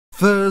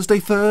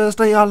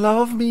Thursday, I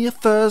love me a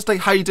Thursday.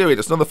 How you doing?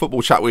 It's another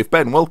football chat with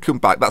Ben. Welcome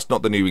back. That's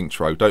not the new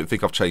intro. Don't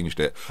think I've changed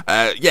it.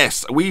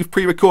 Yes, we've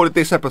pre-recorded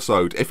this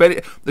episode. If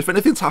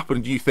anything's happened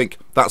and you think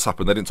that's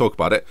happened, they didn't talk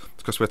about it, it's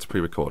because we had to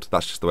pre-record.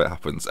 That's just the way it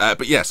happens.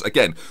 But yes,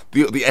 again,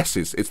 the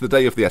S's. It's the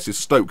day of the S's.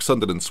 Stoke,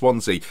 Sunderland,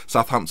 Swansea,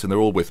 Southampton. They're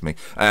all with me.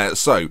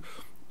 So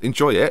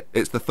enjoy it.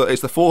 It's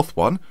the fourth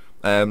one.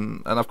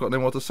 And I've got no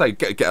more to say.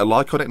 Get a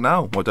like on it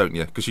now, why don't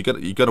you? Because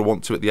you're gonna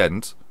want to at the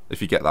end.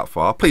 If you get that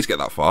far, please get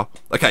that far.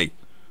 Okay,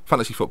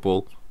 fantasy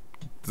football,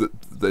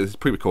 the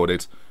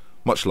pre-recorded.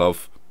 Much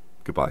love.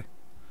 Goodbye.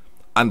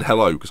 And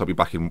hello, because I'll be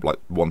back in like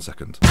 1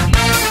 second.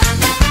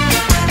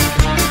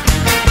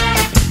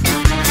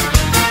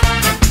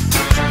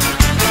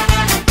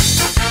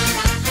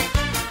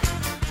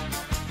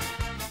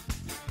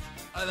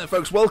 And then,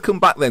 folks, welcome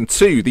back then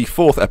to the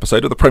fourth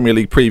episode of the Premier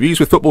League previews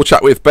with Football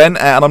Chat with Ben,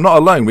 and I'm not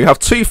alone. We have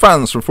two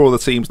fans from four of the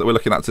teams that we're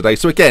looking at today.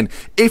 So again,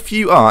 if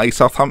you are a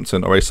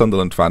Southampton or a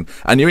Sunderland fan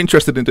and you're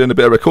interested in doing a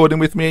bit of recording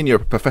with me and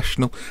you're a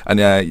professional and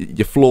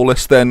you're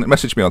flawless, then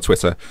message me on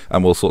Twitter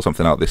and we'll sort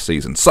something out this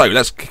season. So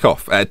let's kick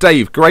off.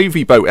 Dave,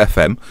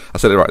 DoctorBenjyFM, I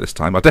said it right this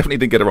time, I definitely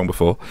didn't get it wrong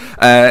before,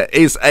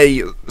 is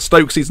a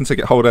Stoke season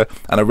ticket holder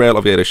and a Real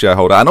Oviedo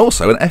shareholder and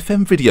also an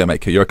FM video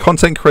maker. You're a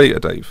content creator,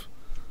 Dave.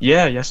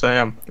 Yeah, yes I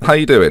am. How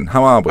you doing?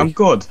 How are we? I'm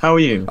good. How are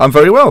you? I'm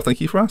very well, thank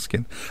you for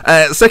asking.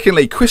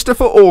 Secondly,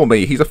 Christopher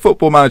Orme. He's a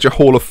Football Manager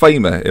Hall of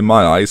Famer in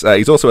my eyes.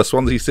 He's also a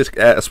Swansea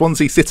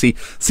City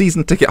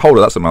season ticket holder,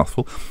 that's a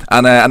mouthful,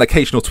 and an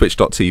occasional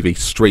Twitch.tv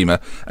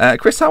streamer.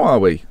 Chris, how are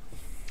we?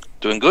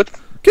 Doing good.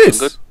 Good.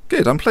 Doing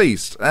good, I'm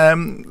pleased.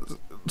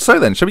 So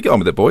then, shall we get on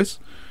with it, boys?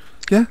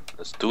 Yeah?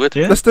 Let's do it.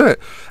 Yeah. Let's do it.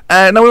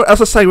 Now,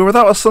 as I say, we're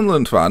without a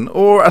Sunderland fan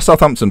or a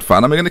Southampton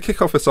fan. I'm going to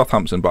kick off with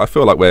Southampton, but I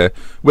feel like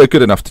we're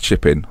good enough to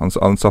chip in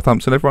on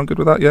Southampton. Everyone good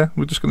with that? Yeah?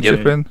 We're just going to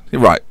chip in?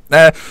 Right.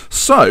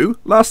 So,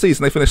 last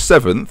season they finished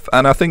 7th,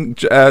 and I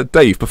think,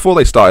 Dave, before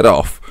they started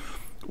off,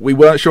 we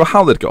weren't sure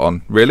how they'd got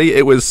on, really.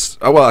 It was...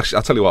 well, actually,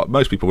 I'll tell you what,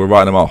 most people were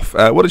writing them off.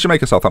 What did you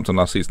make of Southampton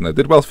last season? They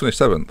did well to finish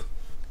 7th.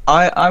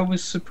 I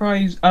was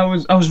surprised. I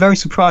was very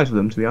surprised with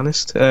them, to be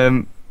honest.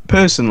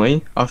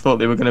 Personally, I thought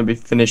they were going to be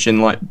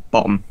finishing like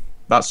bottom.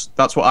 That's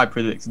what I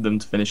predicted them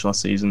to finish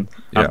last season.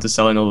 After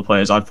selling all the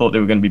players, I thought they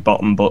were going to be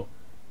bottom. But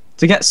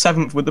to get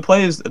 7th with the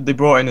players that they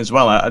brought in as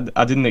well,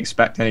 I didn't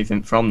expect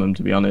anything from them,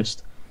 to be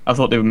honest. I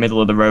thought they were middle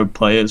of the road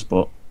players,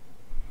 but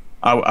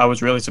I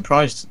was really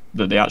surprised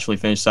that they actually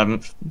finished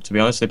 7th. To be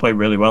honest, they played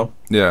really well.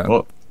 Yeah.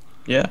 But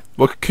yeah.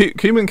 Well,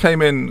 Koeman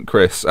came in,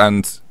 Chris,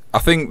 and I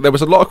think there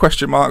was a lot of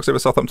question marks over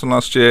Southampton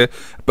last year,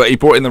 but he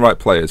brought in the right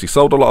players. He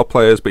sold a lot of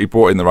players, but he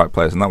brought in the right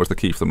players, and that was the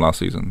key for them last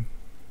season.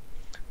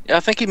 Yeah, I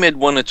think he made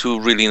one or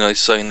two really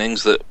nice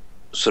signings that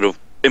sort of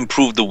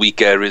improved the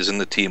weak areas in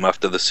the team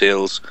after the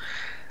sales.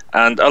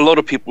 And a lot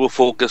of people were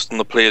focused on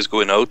the players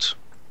going out.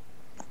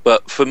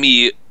 But for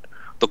me,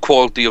 the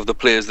quality of the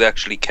players they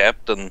actually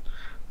kept and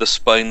the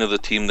spine of the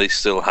team they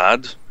still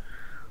had,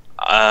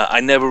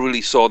 I never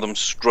really saw them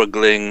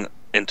struggling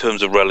in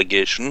terms of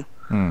relegation.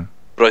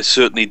 But I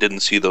certainly didn't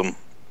see them,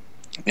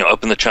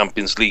 up in the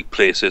Champions League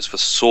places for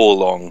so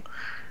long,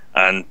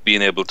 and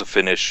being able to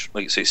finish,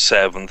 like you say,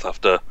 7th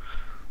after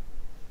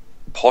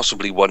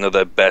possibly one of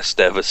their best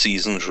ever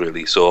seasons,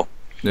 really. So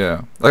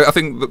yeah, I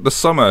think the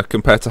summer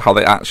compared to how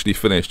they actually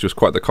finished was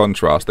quite the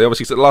contrast. They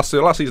obviously last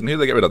season, who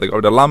did they get rid of? They got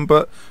rid of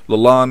Lambert,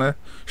 Lallana,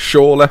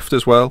 Shaw left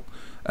as well.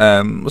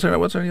 Was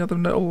there any other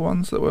notable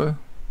ones that were?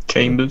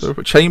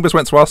 Chambers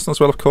went to Arsenal as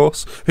well, of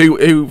course.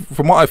 Who,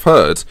 from what I've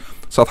heard,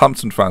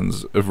 Southampton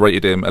fans have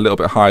rated him a little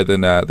bit higher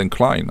than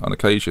Klein on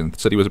occasion.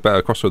 Said he was a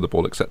better crosser of the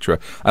ball, etc.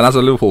 And as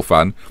a Liverpool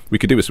fan, we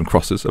could do with some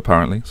crosses,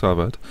 apparently. So I've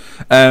heard.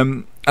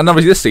 And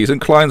obviously this season,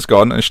 Klein's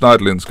gone and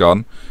Schneiderlin's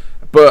gone,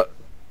 but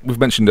we've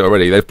mentioned it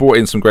already. They've brought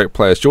in some great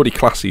players. Jordy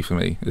Classy for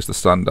me is the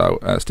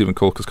standout. Stephen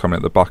Corker's coming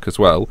at the back as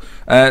well.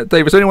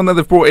 Dave, is there anyone that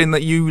they've brought in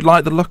that you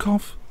like the look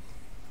of?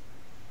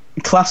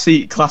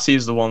 Classy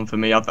is the one for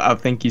me. I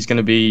think he's going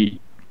to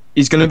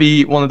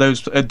be one of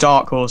those, a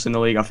dark horse in the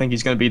league. I think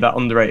he's going to be that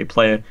underrated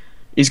player.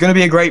 He's going to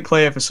be a great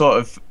player for sort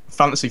of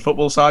fantasy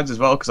football sides as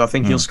well, because I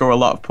think he'll score a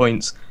lot of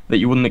points that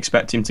you wouldn't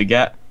expect him to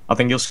get. I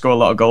think he'll score a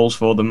lot of goals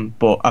for them,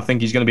 but I think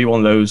he's going to be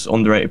one of those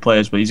underrated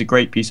players. But he's a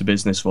great piece of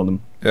business for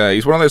them. Yeah,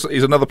 he's one of those.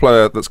 He's another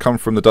player that's come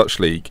from the Dutch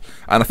league,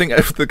 and I think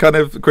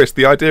Chris,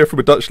 the idea from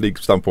a Dutch league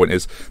standpoint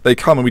is they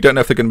come and we don't know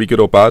if they're going to be good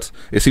or bad.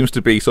 It seems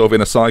to be sort of in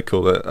a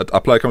cycle that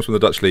a player comes from the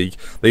Dutch league,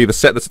 they either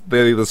set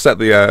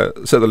the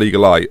league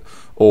alight,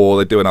 or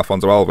they do an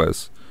Alfonso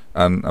Alves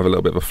and have a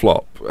little bit of a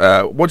flop.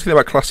 What do you think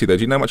about Classy though?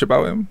 Do you know much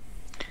about him?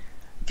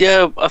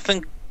 Yeah, I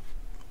think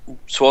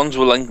Swans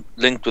were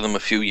linked with him a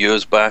few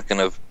years back,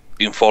 and I've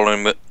been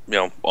following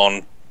him,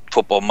 on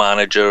Football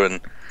Manager, and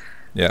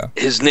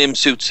his name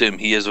suits him.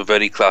 He is a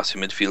very classy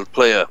midfield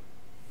player.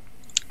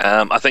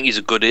 I think he's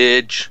a good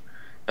age.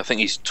 I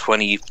think he's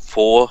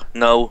 24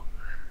 now.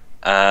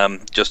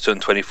 Just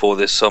turned 24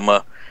 this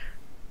summer.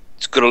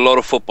 He's got a lot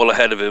of football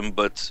ahead of him,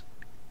 but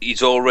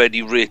he's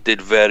already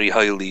rated very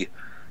highly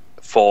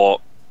for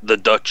the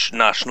Dutch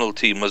national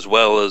team, as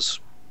well as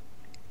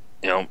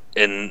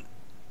in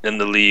in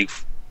the league.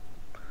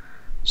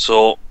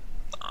 So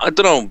I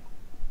don't know.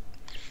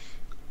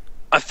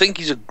 I think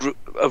he's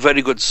a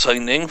very good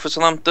signing for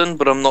Southampton,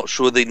 but I'm not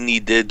sure they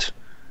needed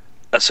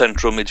a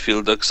central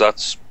midfielder, because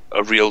that's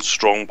a real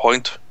strong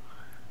point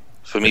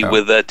for me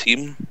with their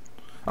team.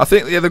 I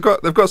think they've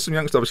got some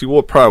youngsters. Obviously,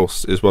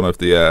 Ward-Prowse is one of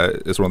their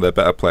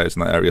better players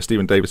in that area.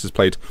 Stephen Davis has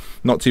played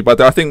not too bad.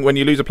 I think when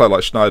you lose a player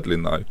like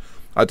Schneiderlin, though,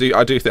 I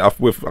do think I've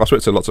spoken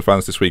to lots of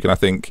fans this week, and I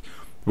think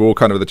we're all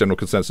kind of the general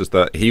consensus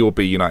that he will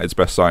be United's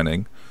best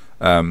signing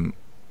from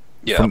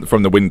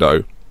the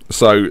window.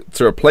 So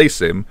to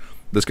replace him,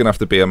 there's going to have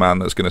to be a man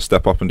that's going to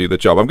step up and do the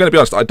job. I'm going to be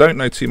honest, I don't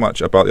know too much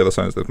about the other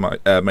signings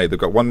they've made. They've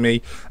got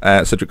Wanmi,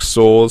 Cedric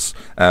Soares,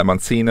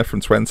 Mantina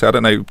from Twente. I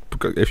don't know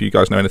if you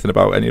guys know anything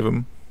about any of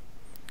them.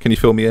 Can you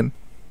fill me in?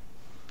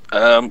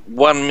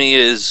 Wanmi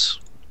is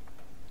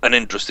an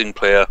interesting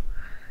player.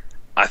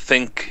 I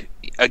think,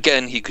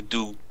 again, he could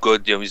do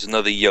good. He's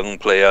another young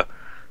player.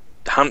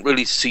 Haven't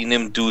really seen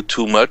him do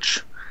too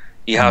much.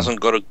 He hasn't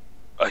got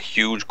a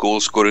huge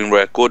goal-scoring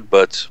record,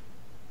 but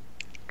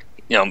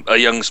a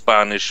young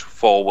Spanish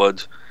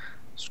forward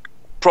is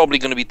probably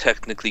going to be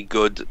technically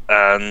good,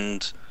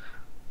 and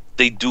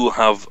they do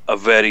have a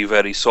very,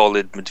 very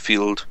solid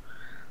midfield.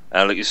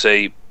 And like you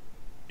say,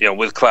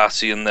 with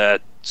Classy in there,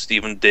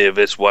 Stephen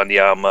Davis,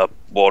 Wanyama,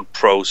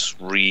 Ward-Prowse,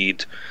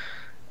 Reed,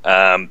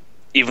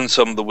 even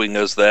some of the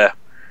wingers there.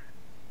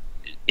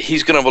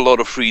 He's going to have a lot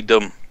of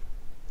freedom.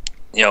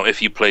 If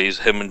he plays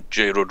him and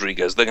Jay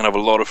Rodriguez, they're going to have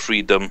a lot of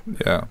freedom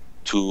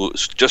to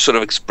just sort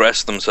of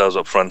express themselves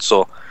up front.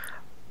 So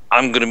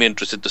I'm going to be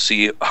interested to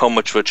see how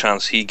much of a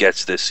chance he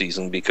gets this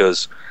season,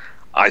 because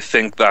I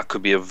think that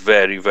could be a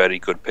very, very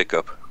good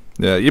pickup.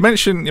 Yeah, you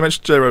mentioned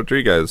Jay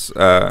Rodriguez,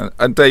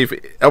 and Dave.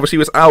 Obviously, he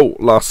was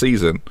out last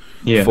season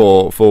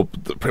for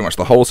pretty much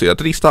the whole season.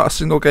 Did he start a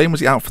single game?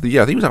 Was he out for the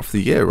year? I think he was out for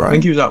the year, right? I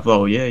think he was out for the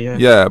whole year. Yeah.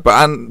 Yeah, but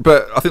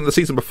I think the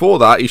season before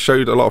that, he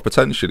showed a lot of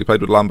potential. He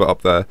played with Lambert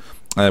up there,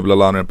 with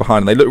Lallana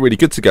behind, and they look really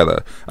good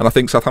together. And I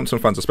think Southampton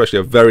fans, especially,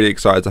 are very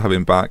excited to have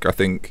him back. I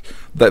think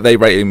that they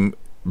rate him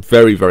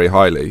very, very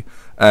highly.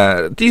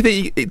 Do you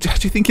think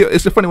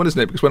it's a funny one,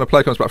 isn't it? Because when a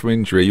player comes back from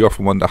injury, you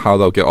often wonder how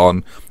they'll get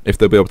on, if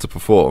they'll be able to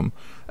perform.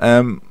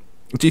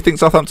 Do you think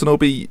Southampton will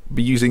be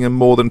using him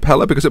more than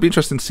Pella? Because it'd be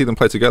interesting to see them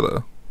play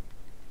together.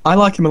 I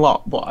like him a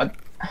lot, but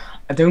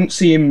I don't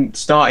see him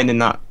starting in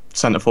that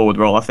centre forward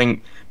role. I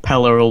think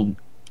Pella will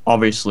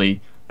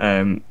obviously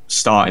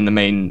start in the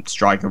main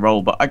striker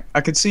role, but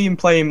I could see him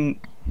playing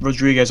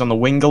Rodriguez on the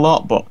wing a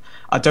lot. But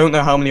I don't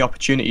know how many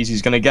opportunities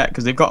he's going to get,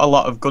 because they've got a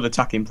lot of good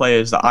attacking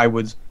players that I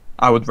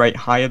would rate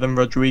higher than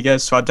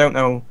Rodriguez. So I don't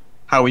know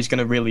how he's going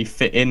to really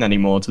fit in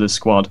anymore to the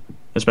squad,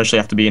 especially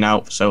after being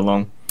out for so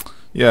long.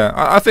 Yeah,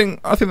 I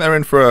think they're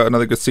in for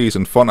another good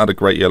season. Font had a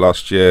great year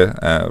last year.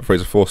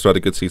 Fraser Forster had a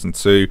good season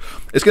too.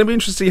 It's going to be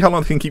interesting to see how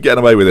long they can keep getting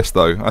away with this,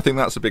 though. I think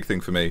that's a big thing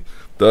for me.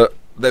 That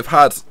they've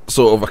had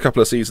sort of a couple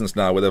of seasons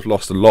now where they've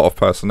lost a lot of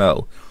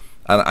personnel,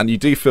 and you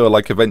do feel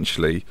like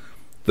eventually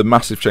the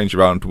massive change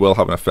around will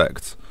have an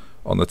effect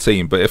on the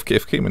team. But if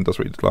Keeman does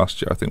what he did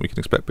last year, I think we can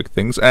expect big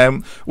things. Where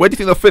do you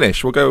think they'll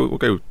finish? We'll go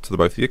to the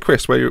both of you.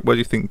 Chris, where do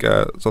you think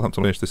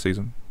Southampton will finish this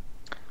season?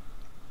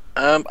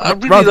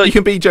 You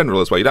can be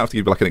general as well. You don't have to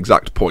give like an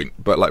exact point,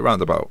 but like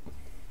roundabout.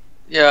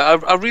 Yeah,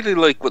 I really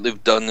like what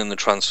they've done in the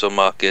transfer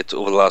market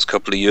over the last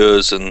couple of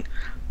years, and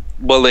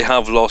while they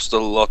have lost a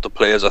lot of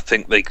players, I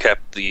think they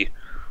kept the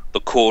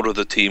core of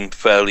the team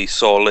fairly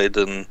solid,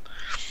 and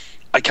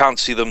I can't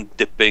see them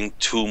dipping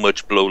too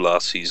much below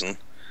last season.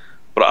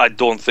 But I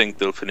don't think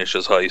they'll finish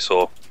as high,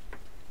 so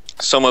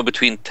somewhere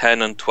between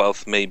 10th and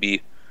 12th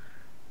maybe.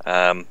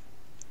 I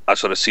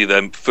sort of see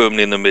them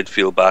firmly in the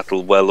midfield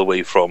battle, well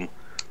away from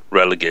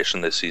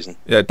relegation this season.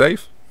 Yeah,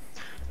 Dave?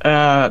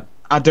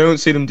 I don't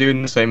see them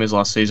doing the same as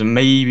last season.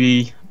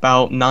 Maybe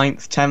about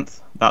 9th,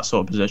 10th, that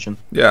sort of position.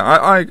 Yeah,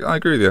 I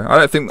agree with you.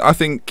 I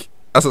think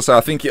as I say,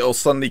 I think it'll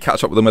suddenly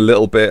catch up with them a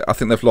little bit. I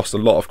think they've lost a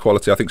lot of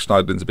quality. I think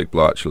Schneiderlin's a big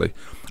blow, actually.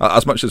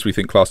 As much as we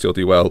think Classy will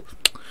do well,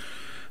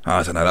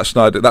 I don't know, that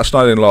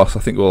Schneiderlin loss I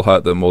think will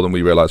hurt them more than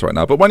we realise right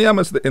now. But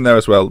Wanyama's in there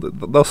as well.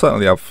 They'll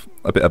certainly have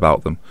a bit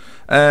about them.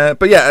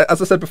 But yeah,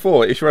 as I said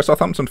before, if you're a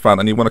Southampton fan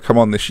and you want to come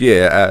on this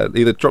year,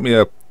 either drop me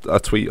a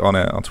tweet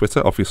on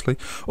Twitter, obviously,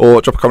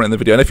 or drop a comment in the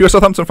video. And if you're a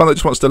Southampton fan that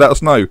just wants to let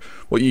us know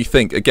what you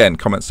think, again,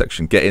 comment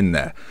section, get in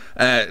there.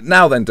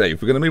 Now then,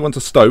 Dave, we're going to move on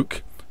to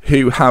Stoke,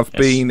 who have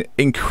been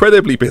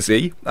incredibly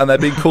busy, and they're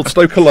being called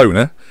Stoke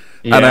Alona.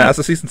 Yeah. And as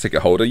a season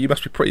ticket holder, you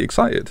must be pretty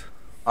excited.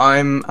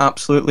 I'm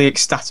absolutely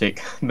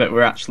ecstatic that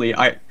we're actually...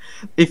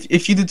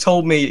 If you'd have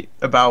told me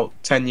about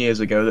 10 years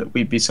ago that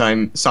we'd be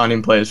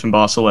signing players from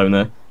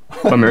Barcelona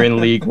when we're in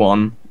League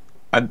One,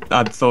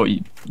 I'd thought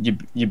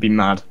you'd be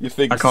mad.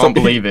 I can't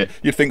believe it.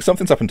 You'd think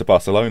something's happened to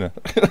Barcelona.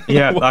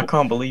 Yeah, I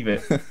can't believe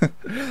it.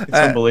 It's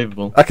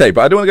unbelievable. Okay,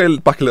 but I do want to go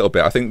back a little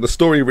bit. I think the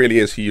story really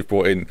is who you've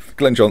brought in.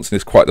 Glenn Johnson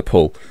is quite the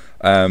pull.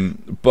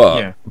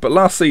 But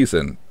last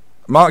season,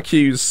 Mark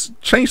Hughes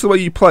changed the way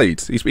you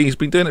played. He's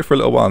been doing it for a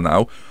little while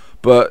now.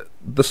 But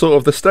the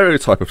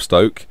stereotype of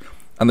Stoke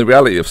and the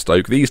reality of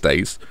Stoke these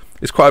days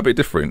It's quite a bit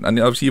different. And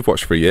obviously you've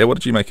watched for a year. What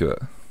did you make of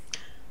it?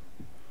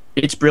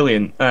 It's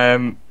brilliant.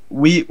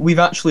 We've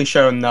actually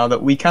shown now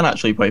that we can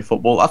actually play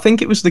football. I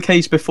think it was the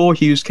case before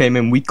Hughes came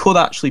in. We could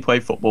actually play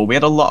football. We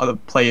had a lot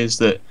of players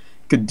that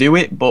could do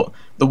it, but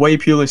the way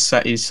Pulis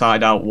set his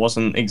side out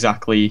wasn't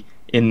exactly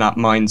in that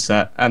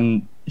mindset.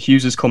 And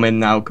Hughes has come in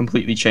now,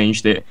 completely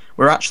changed it.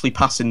 We're actually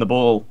passing the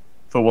ball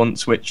for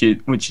once, which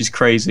is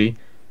crazy.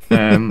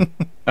 And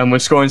we're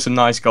scoring some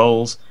nice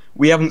goals.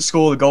 We haven't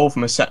scored a goal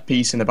from a set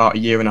piece in about a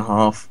year and a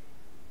half.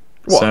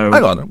 What? So,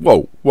 hang on.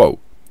 Whoa. What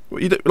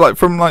you do,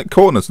 from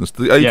corners and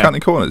stuff? Are you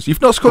counting corners? You've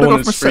not scored a goal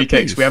from a set free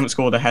kicks. piece? We haven't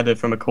scored a header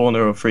from a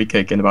corner or free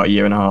kick in about a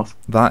year and a half.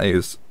 That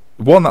is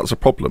one. That's a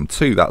problem.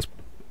 Two.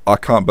 I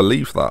can't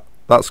believe that.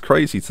 That's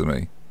crazy to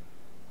me.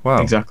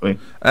 Wow. Exactly.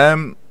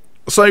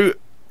 So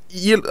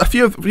a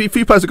few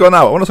players have gone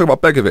out. I want to talk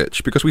about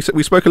Begovic because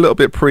we spoke a little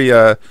bit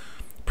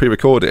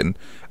pre-recording,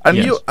 and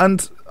Yes.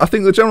 and I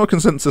think the general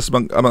consensus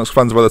amongst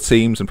fans of other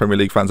teams and Premier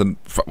League fans and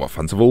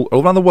fans of all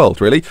around the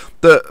world really,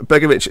 that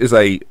Begovic is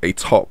a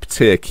top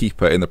tier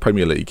keeper in the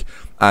Premier League,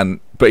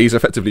 but he's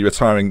effectively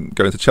retiring,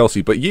 going to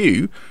Chelsea. But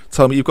you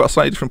tell me you've got a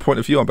slightly different point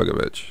of view on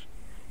Begovic.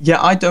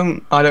 Yeah, I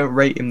don't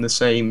rate him the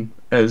same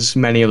as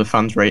many other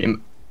fans rate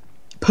him.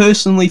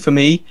 Personally, for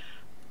me,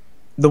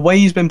 the way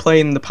he's been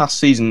playing the past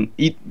season,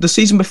 the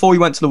season before he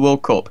went to the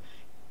World Cup,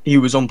 he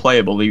was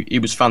unplayable. He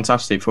was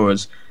fantastic for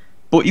us.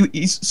 But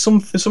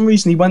for some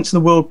reason, he went to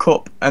the World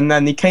Cup and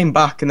then he came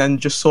back and then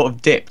just sort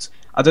of dipped.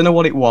 I don't know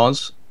what it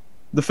was.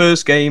 The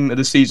first game of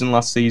the season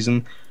last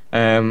season,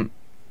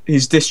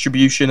 his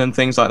distribution and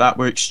things like that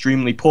were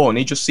extremely poor, and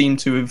he just seemed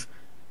to have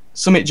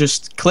something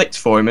just clicked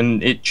for him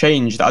and it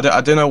changed.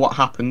 I don't know what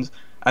happened.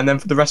 And then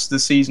for the rest of the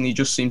season, he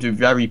just seemed to be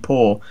very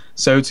poor.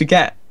 So to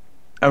get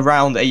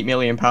around £8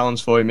 million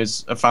for him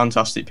is a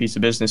fantastic piece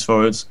of business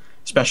for us,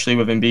 especially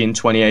with him being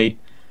 28.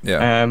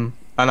 Yeah.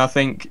 And I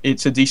think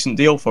it's a decent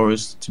deal for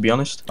us, to be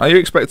honest. Are you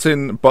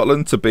expecting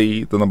Butland to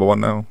be the number one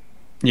now?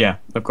 Yeah,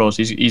 of course.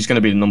 He's going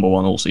to be the number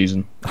one all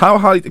season. How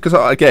high? Because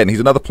again, he's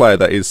another player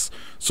that is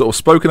sort of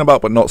spoken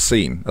about but not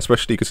seen,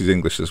 especially because he's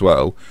English as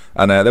well.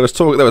 And there was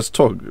talk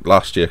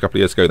last year, a couple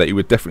of years ago, that he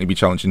would definitely be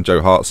challenging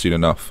Joe Hart soon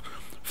enough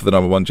for the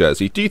number one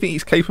jersey. Do you think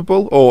he's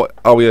capable, or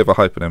are we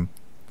overhyping him?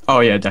 Oh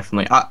yeah,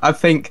 definitely. I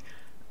think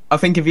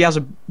if he has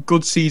a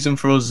good season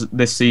for us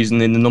this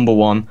season in the number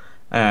one,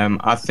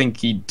 I think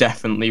he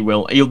definitely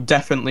will. He'll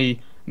definitely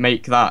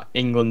make that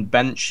England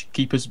bench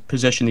keeper's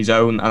position his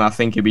own, and I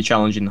think he'll be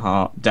challenging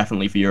Hart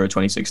definitely for Euro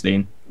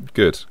 2016.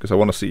 Good, because I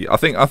want to see. I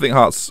think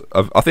Hart's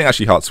a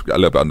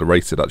little bit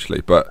underrated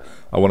actually, but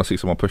I want to see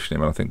someone pushing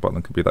him, and I think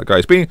Butland can be that guy.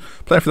 He's been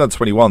playing for the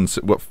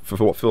under-21s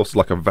for what feels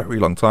like a very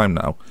long time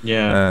now.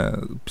 Yeah.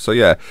 So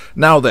yeah.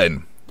 Now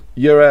then,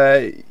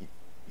 your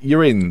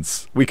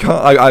ins. We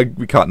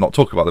can't not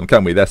talk about them,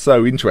 can we? They're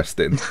so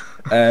interesting.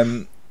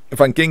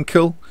 Van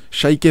Ginkel,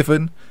 Shay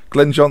Given,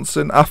 Glenn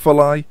Johnson,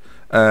 Affolai,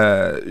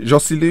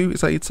 Joselu,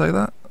 is that you'd say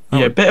that?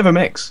 Yeah, bit of a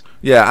mix.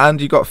 Yeah,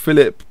 and you got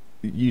Philip.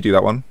 You do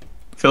that one.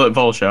 Philip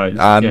Volscheid.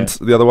 And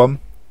the other one,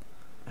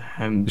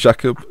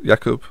 Jakob.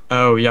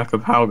 Oh,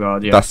 Jakob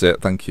Haugaard. Yeah. That's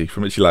it. Thank you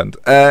from Midtjylland.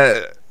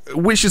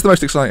 Which is the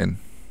most exciting?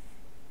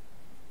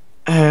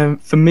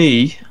 For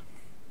me,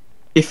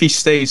 if he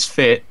stays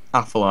fit,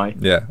 Affolai.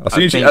 Yeah. I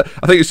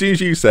think as soon as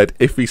you said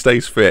if he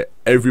stays fit,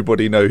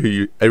 everybody knew who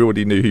you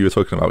were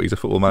talking about. He's a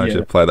football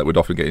manager player that would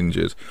often get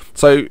injured.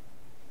 So,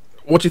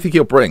 what do you think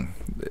he'll bring?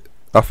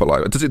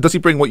 Affolai. Does he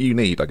bring what you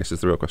need? I guess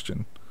is the real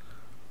question.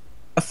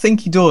 I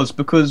think he does,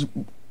 because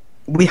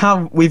we've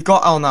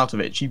got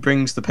Arnautovic. He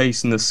brings the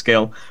pace and the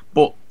skill,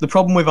 but the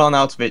problem with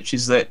Arnautovic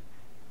is that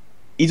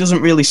he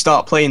doesn't really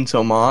start playing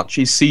till March.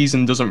 His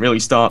season doesn't really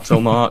start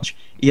till March.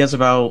 He has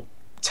about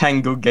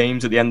 10 good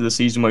games at the end of the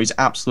season where he's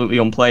absolutely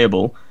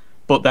unplayable,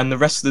 but then the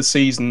rest of the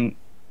season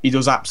he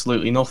does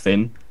absolutely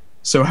nothing.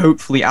 So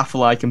hopefully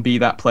Affolai can be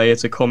that player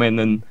to come in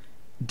and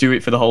do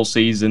it for the whole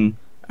season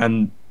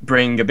and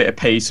bring a bit of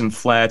pace and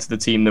flair to the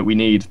team that we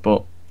need.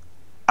 But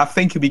I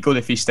think it'd be good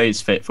if he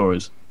stays fit for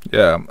us.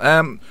 Yeah.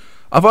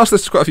 I've asked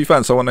this to quite a few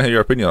fans, so I want to hear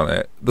your opinion on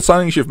it. The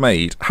signings you've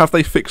made, have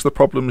they fixed the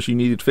problems you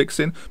needed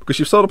fixing? Because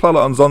you've sold a player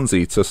like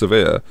Nzonzi to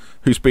Sevilla,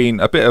 who's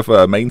been a bit of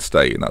a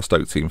mainstay in that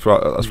Stoke team, as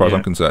far as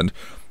I'm concerned.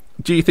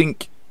 Do you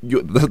think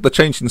the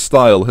change in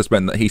style has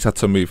meant that he's had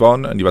to move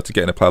on, and you've had to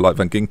get in a player like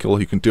Van Ginkel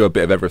who can do a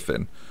bit of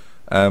everything?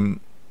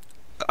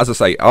 As I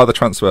say, are the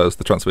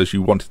transfers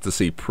you wanted to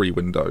see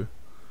pre-window?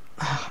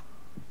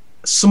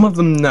 Some of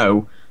them,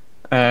 no.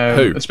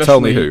 Who?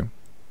 Tell me who.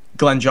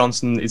 Glenn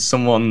Johnson is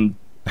someone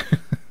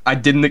I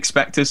didn't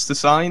expect us to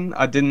sign.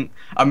 I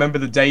remember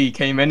the day he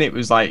came in, it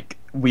was like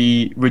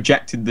we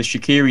rejected the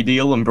Shaqiri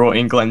deal and brought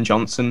in Glenn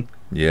Johnson.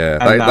 Yeah,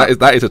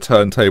 that is a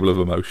turntable of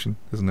emotion,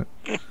 isn't it?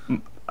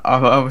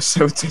 I was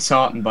so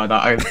disheartened by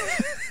that.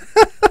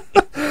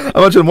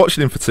 Imagine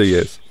watching him for 2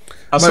 years.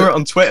 I saw it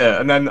on Twitter,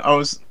 and then it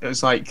was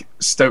like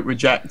Stoke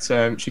reject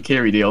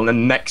Shaqiri deal, and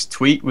then the next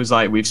tweet was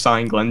like, we've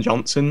signed Glenn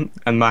Johnson,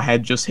 and my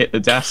head just hit the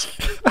desk.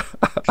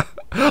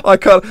 I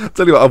can't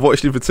tell you what. I've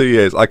watched him for 2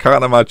 years. I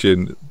can't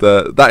imagine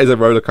that is a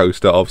roller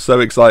coaster of so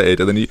excited,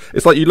 and then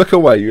it's like you look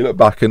away, you look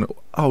back, and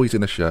he's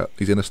in a shirt.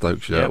 He's in a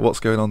Stoke shirt. Yep. What's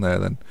going on there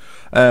then?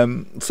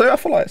 So I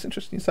feel like it's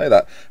interesting you say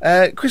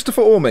that.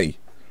 Christopher Orme,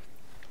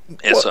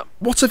 Yes, sir.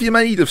 what have you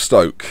made of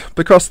Stoke?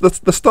 Because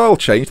the style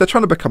changed. They're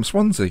trying to become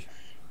Swansea.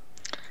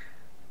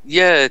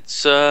 Yeah,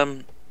 it's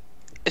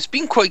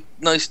been quite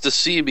nice to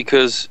see,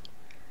 because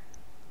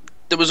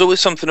there was always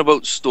something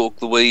about Stoke,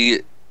 the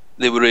way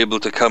they were able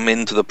to come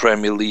into the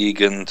Premier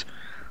League and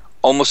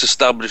almost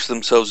establish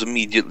themselves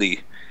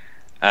immediately.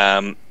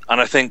 And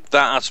I think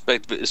that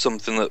aspect of it is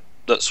something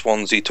that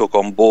Swansea took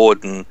on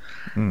board.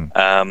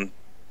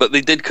 But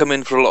they did come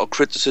in for a lot of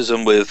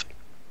criticism with,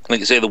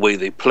 like I say, the way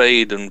they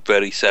played and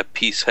very set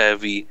piece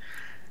heavy.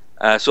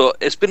 So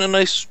it's been a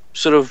nice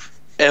sort of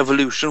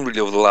evolution really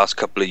over the last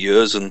couple of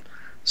years, and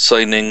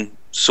signing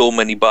so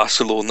many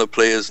Barcelona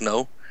players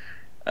now.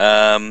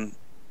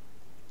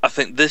 I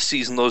think this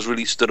season those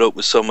really stood out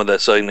with some of their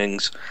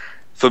signings.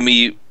 For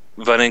me,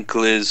 Van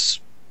Inkel is,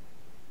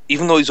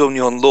 even though he's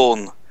only on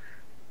loan,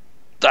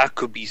 that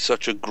could be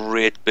such a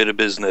great bit of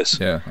business.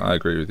 Yeah, I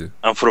agree with you.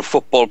 And for a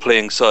football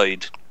playing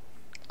side,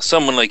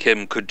 someone like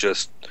him could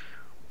just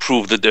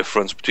prove the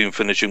difference between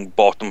finishing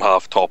bottom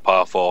half, top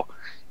half, or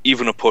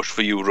even a push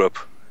for Europe.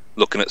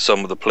 Looking at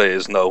some of the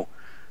players now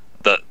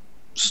that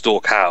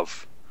Stoke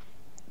have,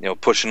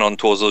 pushing on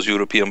towards those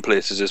European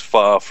places is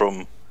far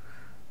from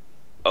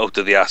out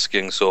of the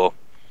asking. So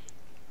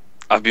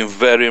I've been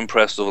very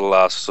impressed over the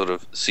last sort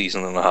of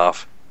season and a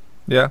half.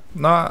 Yeah,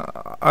 no,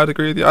 I'd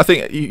agree with you. I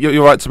think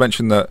you're right to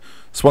mention that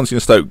Swansea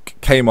and Stoke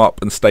came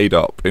up and stayed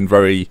up in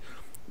very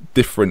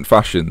different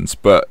fashions,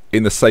 but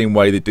in the same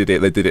way they did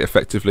it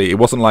effectively. It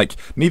wasn't like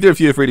neither of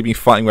you have really been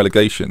fighting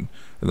relegation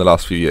in the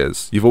last few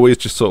years. You've always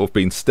just sort of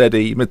been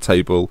steady,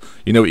 mid-table.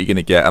 You know what you're going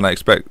to get, and I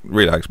expect,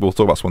 we'll talk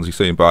about Swansea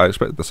soon, but I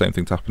expect the same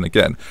thing to happen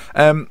again.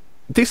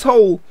 This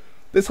whole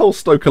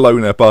Stoke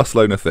Alona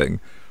Barcelona thing,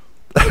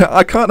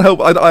 I can't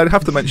help. I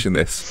have to mention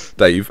this,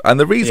 Dave, and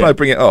the reason I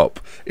bring it up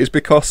is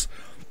because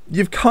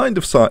you've kind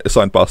of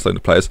signed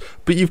Barcelona players,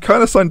 but you've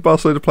kind of signed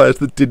Barcelona players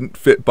that didn't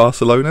fit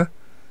Barcelona.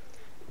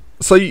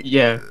 So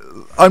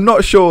I'm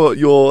not sure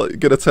you're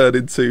going to turn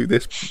into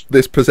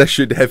this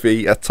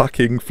possession-heavy,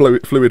 attacking,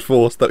 fluid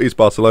force that is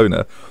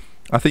Barcelona.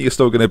 I think you're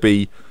still going to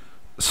be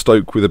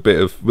Stoke with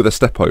a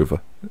step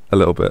over a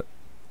little bit.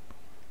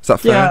 Is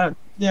that fair?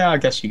 Yeah, I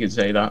guess you could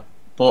say that.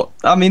 But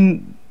I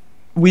mean,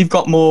 we've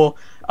got more.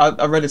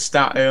 I read a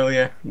stat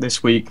earlier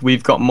this week.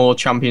 We've got more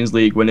Champions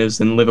League winners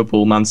than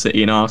Liverpool, Man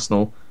City, and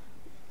Arsenal.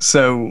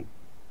 So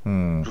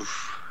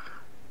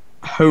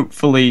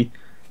hopefully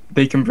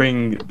they can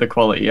bring the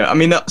quality. I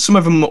mean, some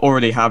of them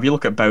already have. You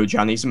look at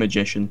Bojan; he's a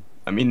magician.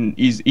 I mean,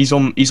 he's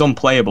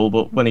unplayable,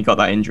 but when he got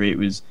that injury, it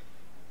was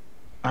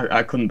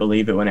I couldn't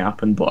believe it when it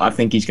happened. But I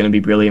think he's going to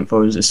be brilliant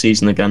for us this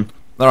season again.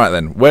 All right,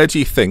 then. Where do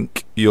you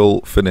think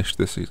you'll finish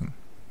this season?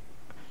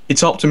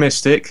 It's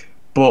optimistic,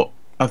 but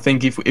I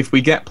think if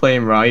we get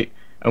playing right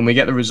and we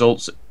get the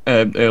results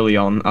early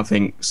on, I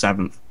think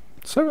 7th.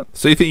 7th.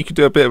 So you think you could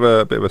do a bit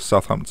of a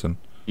Southampton?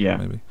 Yeah.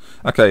 Maybe.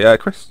 Okay,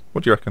 Chris,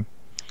 what do you reckon?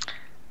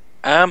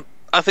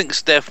 I think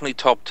it's definitely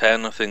top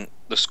 10. I think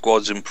the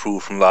squad's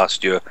improved from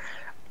last year,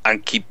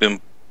 and keeping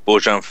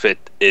Bojan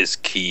fit is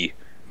key.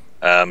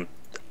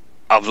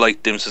 I've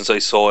liked him since I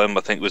saw him.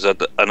 I think it was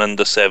at an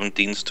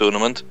under-17s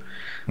tournament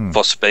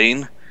for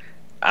Spain,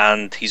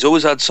 and he's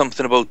always had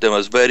something about him. I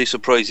was very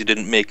surprised he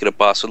didn't make it at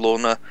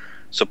Barcelona,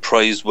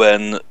 surprised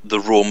when the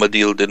Roma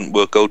deal didn't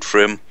work out for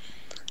him,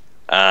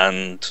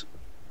 and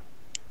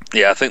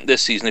I think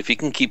this season, if he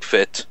can keep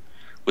fit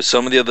with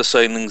some of the other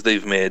signings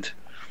they've made,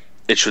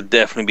 it should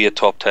definitely be a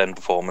top 10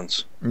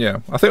 performance. Yeah,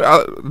 I think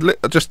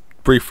just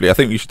briefly, I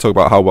think we should talk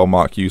about how well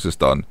Mark Hughes has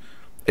done.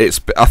 I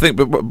think,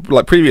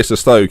 like previous to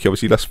Stoke,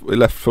 obviously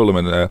left Fulham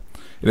in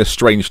a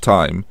strange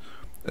time.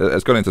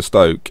 Has gone into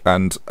Stoke,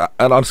 and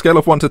on a scale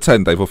of 1 to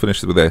 10, Dave, we'll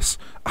finish with this.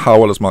 How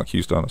well has Mark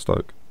Hughes done at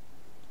Stoke?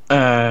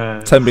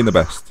 10 being the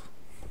best.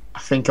 I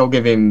think I'll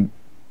give him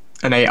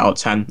an 8 out of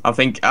 10. I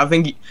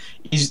think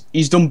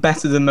he's done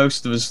better than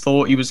most of us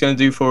thought he was going to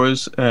do for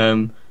us.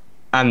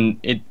 And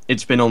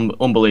it's been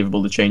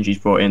unbelievable the change he's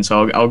brought in.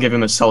 So I'll give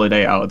him a solid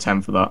 8 out of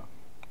 10 for that.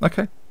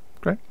 Okay,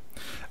 great.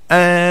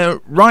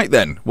 Right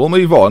then, we'll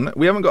move on.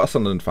 We haven't got a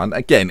Sunderland fan.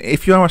 Again,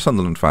 if you are a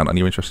Sunderland fan and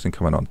you're interested in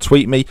coming on,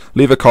 tweet me,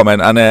 leave a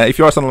comment. And if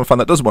you're a Sunderland fan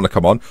that doesn't want to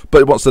come on,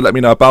 but wants to let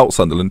me know about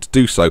Sunderland,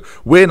 do so.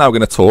 We're now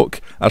going to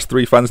talk, as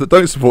 3 fans that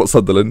don't support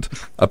Sunderland,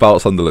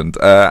 about Sunderland.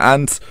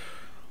 And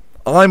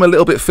I'm a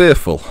little bit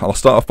fearful. I'll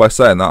start off by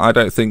saying that I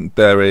don't think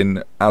they're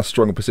in as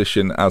strong a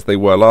position as they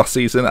were last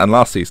season. And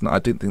last season, I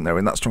didn't think they were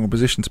in that strong a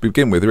position to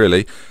begin with,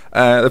 really.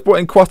 They've brought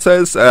in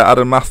Quates,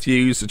 Adam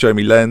Matthews,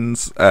 Jeremy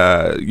Lenz,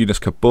 Yunus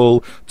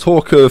Kabul.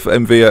 Talk of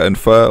Mvia and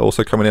Fur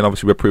also coming in.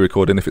 Obviously, we're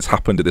pre-recording. If it's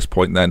happened at this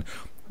point, then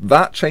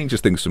that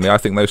changes things for me. I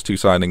think those 2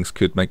 signings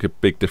could make a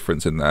big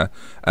difference in there.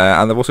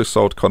 And they've also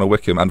sold Connor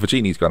Wickham, and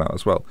Virgini's gone out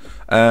as well.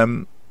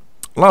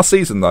 Last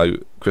season, though,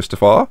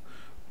 Christopher,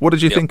 what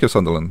did you think of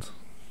Sunderland?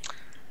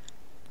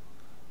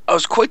 I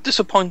was quite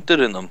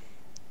disappointed in them.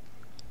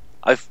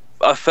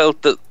 I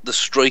felt that the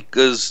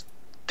strikers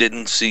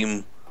didn't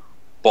seem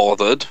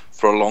bothered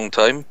for a long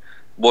time. It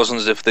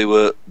wasn't as if they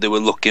were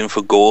looking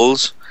for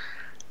goals.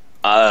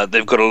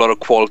 They've got a lot of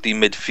quality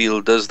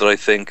midfielders that I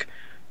think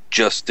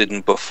just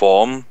didn't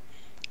perform,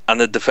 and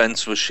the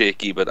defence was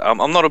shaky. But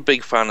I'm not a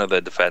big fan of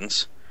their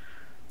defence,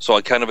 so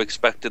I kind of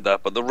expected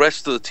that. But the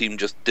rest of the team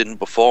just didn't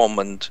perform,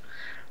 and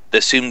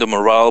there seemed a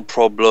morale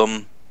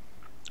problem.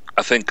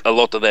 I think a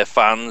lot of their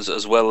fans,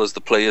 as well as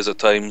the players at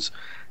times,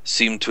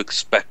 seemed to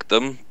expect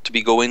them to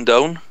be going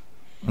down.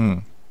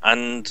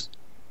 And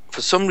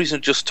for some reason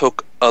it just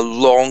took a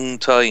long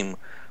time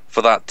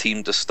for that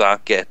team to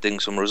start getting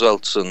some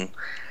results. And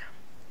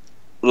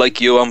like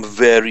you, I'm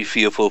very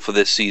fearful for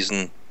this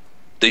season.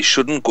 They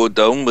shouldn't go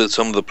down with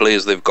some of the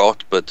players they've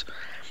got, but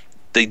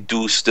they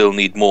do still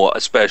need more,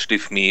 especially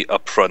for me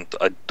up front.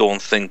 I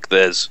don't think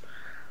there's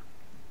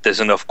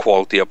enough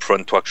quality up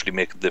front to actually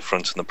make a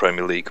difference in the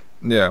Premier League.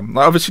 Yeah,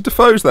 obviously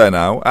Defoe's there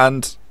now,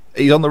 and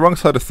he's on the wrong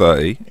side of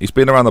 30. He's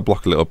been around the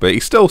block a little bit.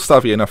 He's still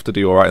savvy enough to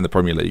do all right in the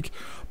Premier League.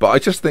 But I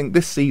just think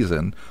this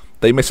season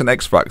they miss an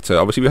X factor.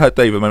 Obviously, we heard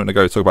Dave a moment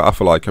ago talk about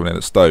Afellay coming in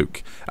at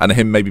Stoke and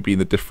him maybe being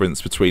the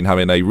difference between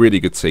having a really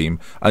good team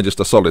and just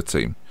a solid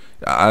team.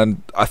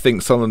 And I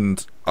think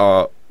Sunderland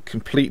are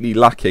completely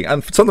lacking.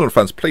 And for Sunderland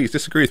fans, please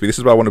disagree with me. This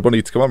is why I wanted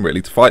Bunny to come on,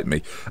 really, to fight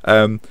me.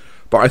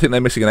 But I think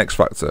they're missing an X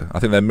factor. I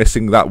think they're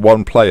missing that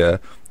one player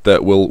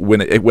that will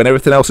win it when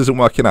everything else isn't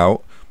working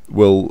out.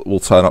 Will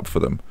turn up for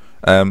them.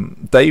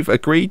 Dave,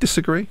 agree,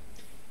 disagree?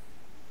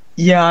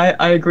 Yeah,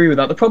 I agree with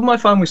that. The problem I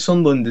found with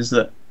Sunderland is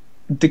that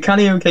Di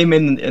Canio came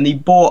in and he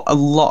bought a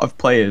lot of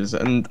players,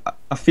 and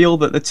I feel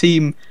that the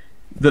team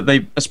that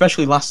they,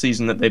 especially last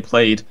season that they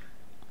played,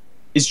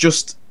 is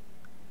just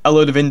a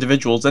load of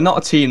individuals. They're not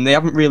a team. They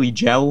haven't really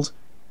gelled,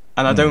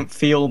 and I don't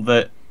feel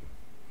that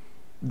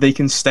they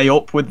can stay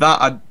up with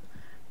that.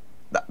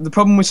 The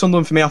problem with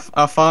Sunderland for me,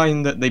 I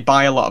find that they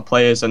buy a lot of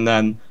players and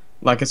then,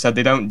 like I said,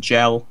 they don't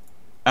gel,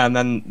 and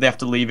then they have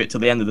to leave it to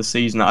the end of the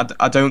season.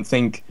 I don't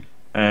think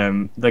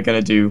they're going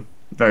to do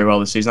very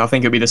well this season. I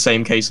think it'll be the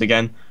same case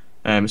again,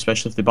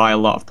 especially if they buy a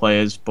lot of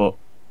players, but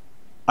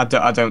I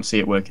don't see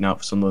it working out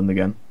for Sunderland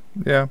again.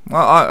 Yeah,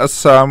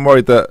 I'm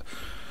worried that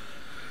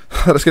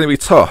it's going to be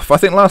tough. I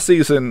think last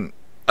season,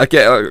 I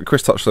get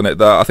Chris touched on it,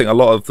 that I think a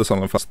lot of the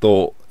Sunderland fans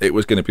thought it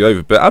was going to be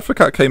over, but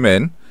Advocat came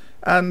in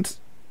and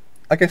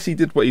I guess he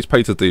did what he's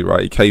paid to do,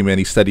 right? He came in,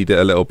 he steadied it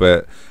a little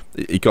bit,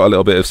 he got a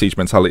little bit of siege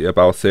mentality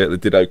about it. They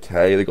did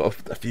okay, they got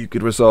a few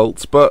good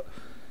results, but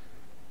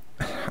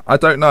I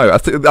don't know.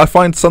 I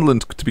find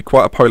Sunderland to be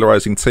quite a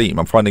polarising team.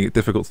 I'm finding it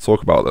difficult to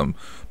talk about them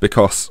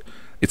because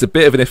it's a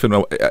bit of an if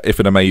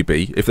and a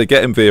maybe. If they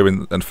get in Veer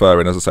and Fur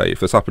in, as I say, if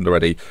this happened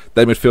already,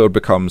 their midfield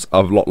becomes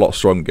a lot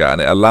stronger,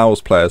 and it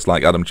allows players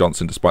like Adam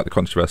Johnson, despite the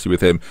controversy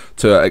with him,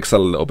 to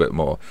excel a little bit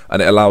more,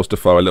 and it allows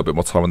Defoe a little bit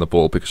more time on the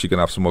ball because you're going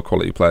to have some more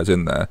quality players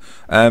in there.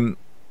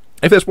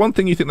 If there's one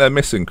thing you think they're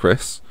missing,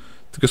 Chris,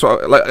 because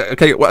what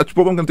I'm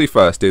going to do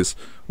first is,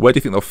 where do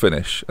you think they'll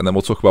finish, and then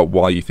we'll talk about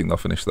why you think they'll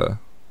finish there.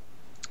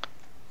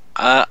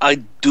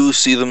 I do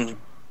see them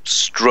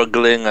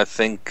struggling. I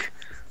think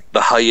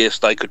the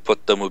highest I could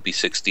put them would be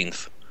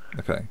 16th.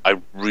 Okay.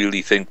 I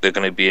really think they're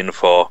going to be in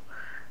for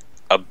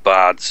a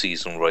bad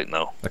season right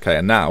now. Okay,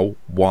 and now,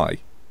 why?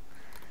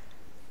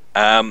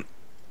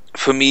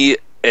 For me,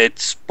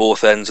 it's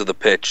both ends of the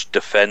pitch.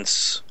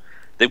 Defence.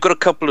 They've got a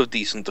couple of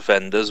decent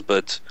defenders,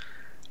 but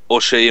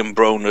O'Shea and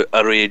Brown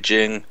are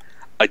aging.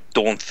 I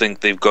don't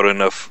think they've got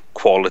enough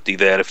quality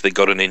there if they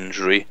got an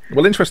injury.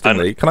 Well,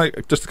 interestingly, can I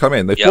just come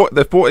in?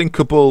 They've brought in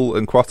Kabul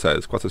and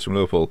Quattez from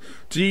Liverpool.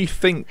 Do you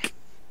think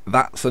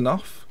that's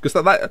enough? Because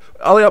are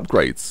they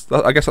upgrades?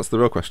 I guess that's the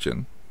real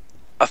question.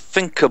 I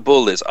think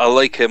Kabul is. I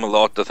like him a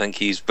lot. I think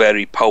he's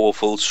very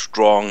powerful,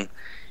 strong.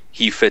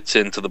 He fits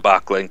into the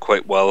backline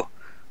quite well.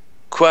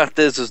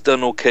 Quattez has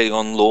done okay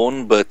on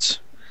loan, but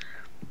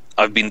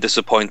I've been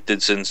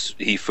disappointed since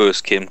he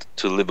first came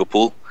to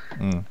Liverpool.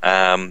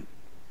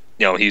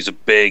 He's a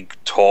big,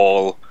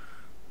 tall,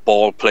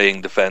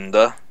 ball-playing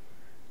defender,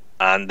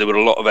 and there were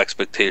a lot of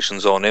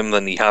expectations on him.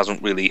 Then he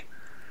hasn't really,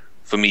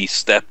 for me,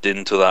 stepped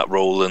into that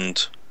role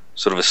and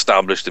sort of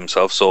established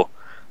himself. So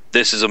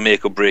this is a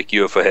make-or-break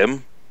year for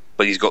him,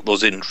 but he's got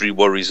those injury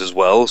worries as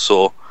well.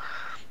 So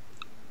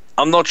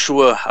I'm not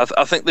sure.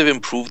 I think they've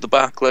improved the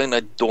backline.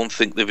 I don't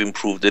think they've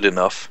improved it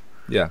enough.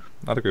 Yeah,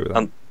 I'd agree with that.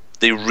 And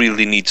they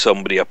really need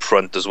somebody up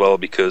front as well,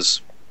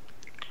 because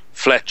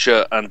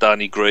Fletcher and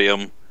Danny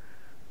Graham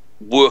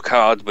work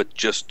hard but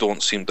just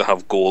don't seem to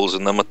have goals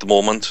in them at the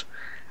moment.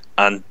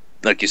 And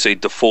like you say,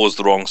 Defoe's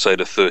the wrong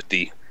side of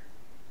 30,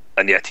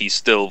 and yet he's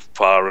still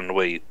far and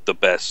away the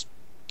best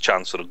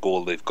chance at a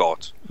goal they've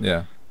got.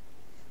 Yeah.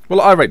 Well,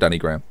 I rate Danny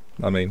Graham.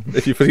 I mean,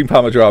 if you've seen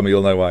Parma-Drama,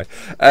 you'll know why.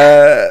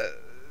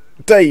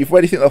 Dave,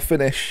 where do you think they'll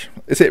finish?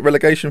 Is it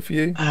relegation for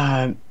you?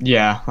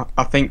 Yeah,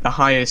 I think the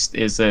highest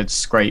is a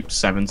scrape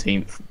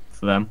 17th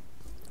for them.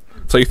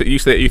 So you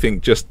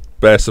think just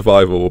bare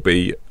survival will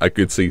be a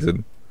good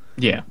season?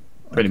 Yeah,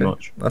 pretty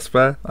much. That's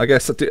fair. I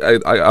guess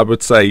I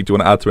would say, do you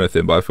want to add to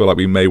anything? But I feel like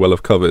we may well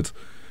have covered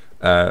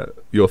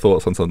your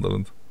thoughts on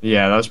Sunderland?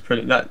 Yeah,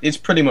 it's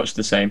pretty much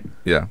the same.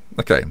 Yeah.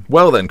 Okay.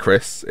 Well then,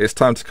 Chris, it's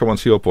time to come on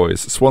to your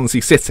boys,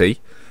 Swansea City.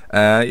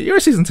 You're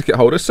a season ticket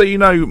holder, so you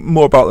know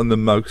more about them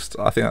than most.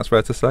 I think that's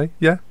fair to say.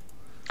 Yeah.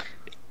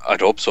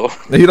 I'd hope so.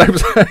 You know,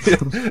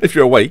 if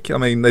you're awake, I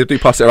mean, they do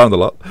pass it around a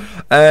lot.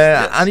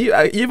 Yes. And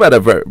you've had a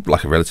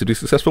relatively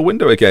successful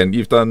window again.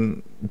 You've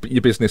done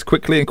your business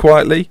quickly and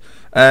quietly.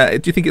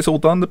 Do you think it's all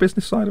done, the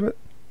business side of it?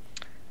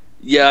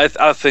 Yeah,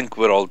 I think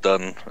we're all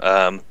done.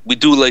 We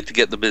do like to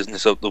get the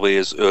business out the way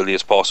as early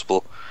as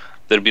possible.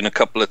 There have been a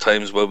couple of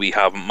times where we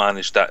haven't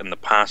managed that in the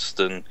past,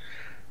 and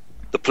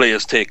the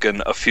players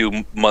taken a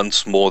few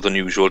months more than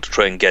usual to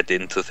try and get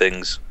into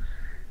things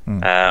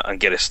and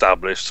get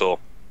established. So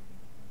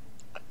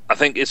I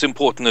think it's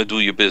important to do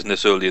your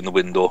business early in the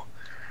window.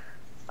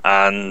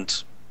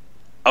 And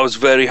I was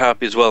very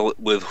happy as well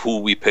with who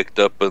we picked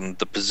up and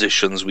the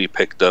positions we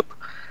picked up.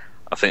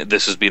 I think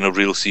this has been a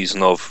real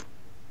season of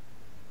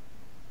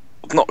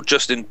not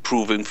just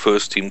improving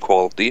first team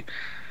quality,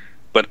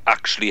 but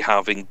actually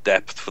having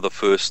depth for the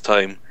first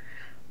time,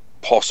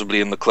 possibly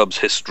in the club's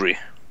history.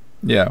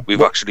 Yeah.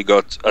 We've actually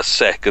got a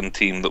second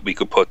team that we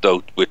could put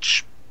out,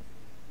 which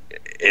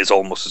is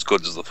almost as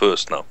good as the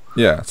first now.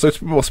 Yeah. So,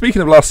 well,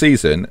 speaking of last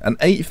season, an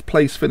 8th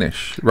place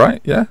finish,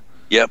 right? Yeah.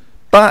 Yep.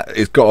 That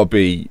has got to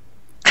be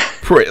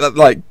pretty.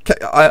 Like,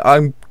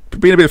 I'm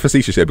being a bit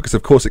facetious here because,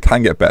 of course, it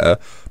can get better.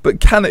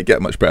 But can it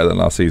get much better than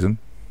last season?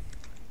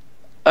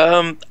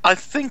 I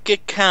think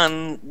it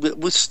can.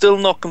 We're still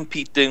not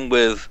competing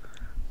with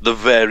the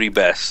very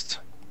best,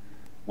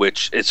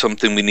 which is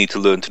something we need to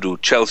learn to do.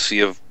 Chelsea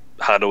have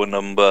had our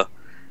number.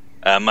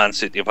 Man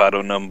City have had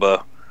our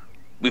number.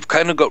 We've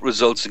kind of got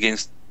results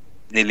against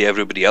nearly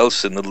everybody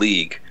else in the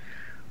league,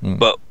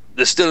 but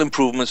there's still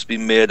improvements to be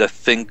made. I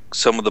think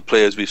some of the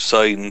players we've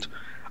signed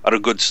are a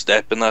good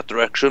step in that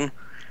direction,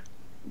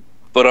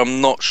 but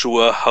I'm not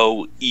sure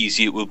how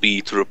easy it will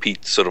be to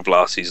repeat sort of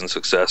last season's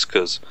success,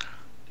 because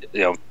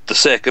the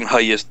second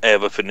highest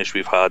ever finish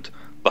we've had,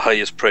 the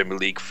highest Premier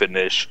League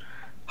finish,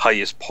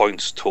 highest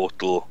points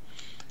total.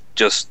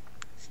 Just,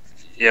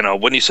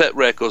 when you set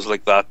records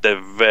like that, they're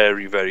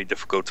very, very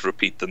difficult to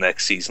repeat the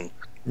next season.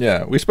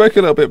 Yeah, we spoke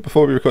a little bit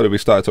before we recorded. We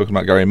started talking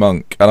about Gary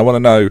Monk, and I want to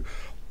know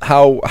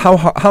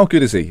how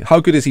good is he? How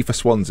good is he for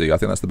Swansea? I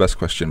think that's the best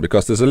question,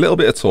 because there's a little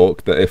bit of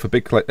talk that if a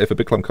big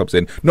club comes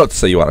in, not to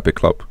say you want a big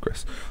club,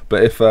 Chris,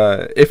 but if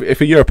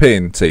a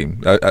European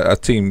team, a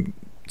team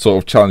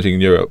sort of challenging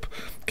in Europe,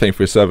 came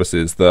for his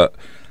services, that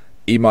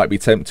he might be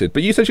tempted.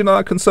 But you said you're not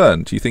that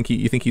concerned. Do you think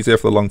he's there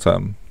for the long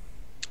term?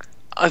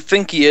 I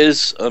think he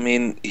is. I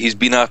mean, he's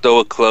been at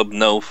our club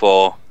now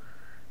for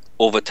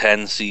over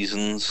 10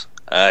 seasons.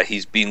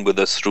 He's been with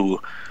us through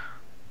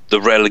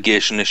the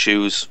relegation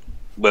issues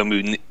when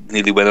we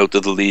nearly went out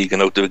of the league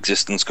and out of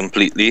existence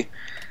completely.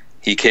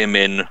 He came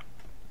in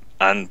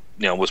and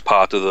was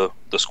part of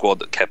the squad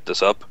that kept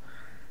us up.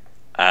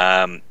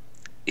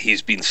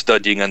 He's been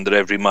studying under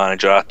every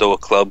manager at our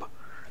club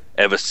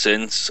ever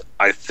since.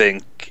 I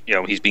think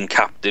he's been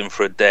captain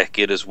for a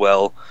decade as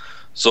well.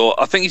 So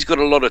I think he's got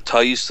a lot of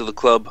ties to the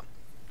club,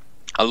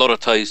 a lot of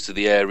ties to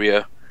the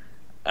area.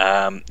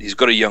 He's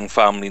got a young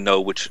family now,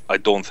 which I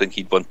don't think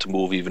he'd want to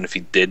move, even if he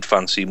did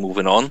fancy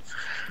moving on.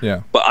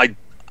 Yeah. But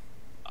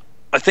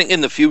I think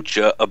in the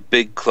future a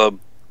big club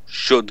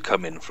should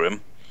come in for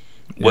him.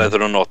 Yeah.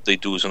 Whether or not they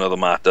do is another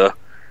matter.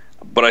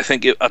 But I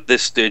think at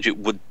this stage it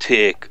would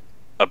take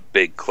a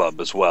big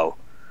club as well.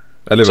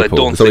 A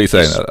Liverpool. So what are you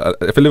saying?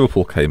 If a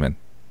Liverpool came in,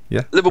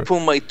 yeah, Liverpool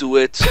might do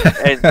it,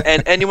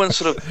 and anyone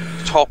sort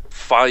of top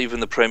 5 in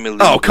the Premier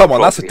League. Oh come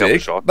on, that's a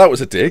dig. That was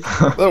a dig.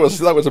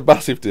 that was a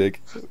massive dig.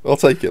 I'll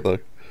take it though.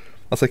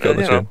 I'll take it on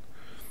the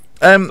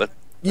chin.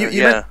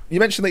 You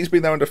mentioned that he's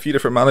been there under a few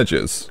different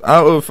managers.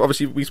 Out of,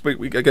 obviously, we spoke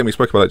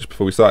about it just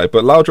before we started,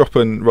 but Laudrup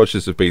and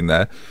Rodgers have been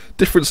there.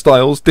 Different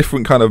styles,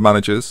 different kind of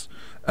managers.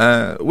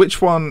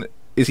 Which one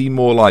is he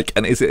more like,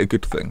 and is it a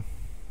good thing?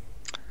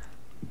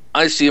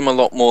 I see him a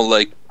lot more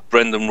like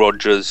Brendan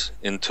Rodgers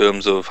in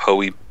terms of how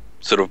he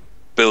sort of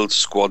builds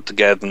squad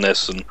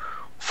togetherness and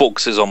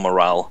focuses on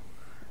morale.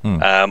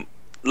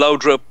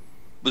 Laudrup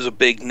was a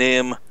big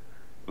name,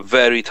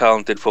 very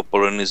talented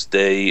footballer in his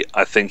day.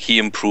 I think he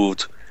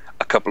improved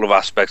a couple of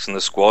aspects in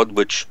the squad,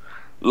 which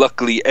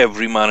luckily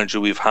every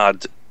manager we've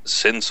had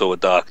since our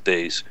dark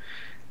days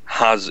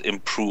has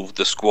improved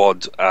the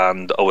squad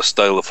and our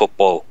style of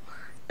football.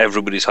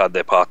 Everybody's had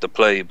their part to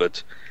play,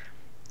 but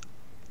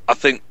I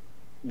think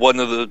one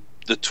of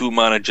the two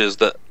managers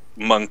that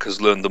Monk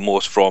has learned the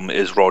most from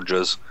is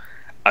Rodgers,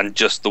 and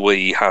just the way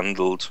he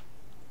handled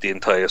the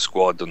entire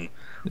squad and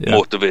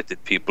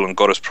motivated people and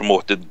got us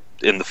promoted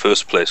in the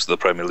first place to the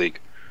Premier League.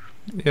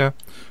 Yeah,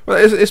 well,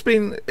 it's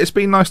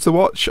been nice to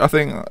watch. I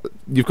think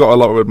you've got a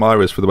lot of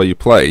admirers for the way you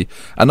play,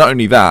 and not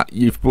only that,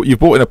 you've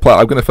brought in a player.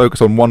 I'm going to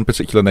focus on one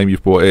particular name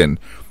you've brought in.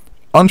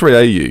 Andre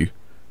Ayew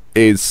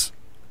is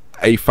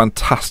a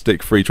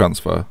fantastic free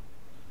transfer.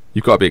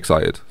 You've got to be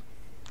excited.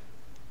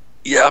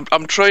 Yeah,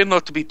 I'm trying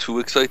not to be too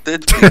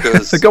excited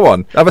because go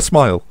on, have a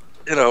smile.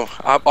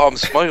 I'm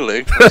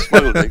smiling.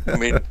 I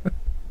mean,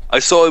 I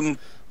saw him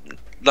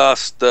I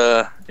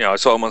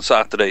saw him on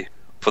Saturday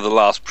for the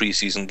last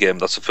pre-season game.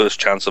 That's the first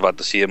chance I've had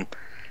to see him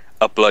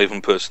up live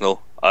and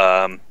personal.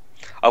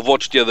 I've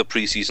watched the other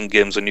pre-season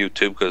games on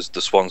YouTube because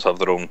the Swans have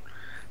their own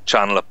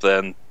channel up there,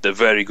 and they're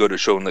very good at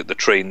showing like the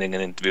training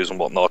and interviews and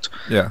whatnot.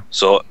 Yeah.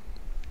 So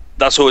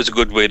that's always a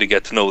good way to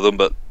get to know them.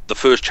 But the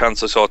first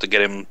chance I saw to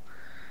get him,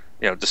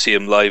 to see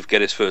him live,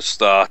 get his first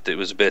start, it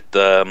was a bit.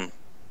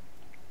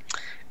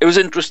 It was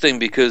interesting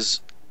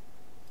because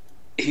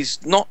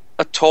he's not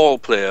a tall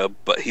player,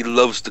 but he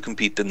loves to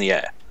compete in the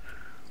air,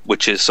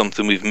 which is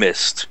something we've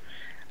missed.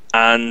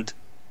 And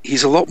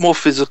he's a lot more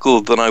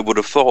physical than I would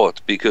have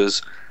thought,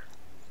 because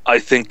I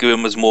think of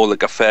him as more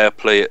like a flair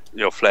player,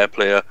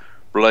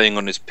 relying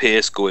on his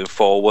pace going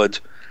forward.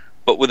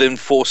 But within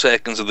 4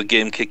 seconds of the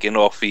game kicking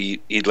off,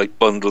 he'd like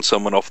bundle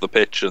someone off the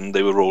pitch and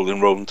they were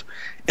rolling around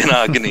in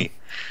agony.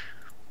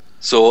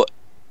 So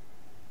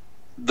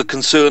the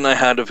concern I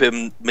had of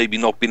him maybe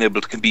not being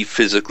able to compete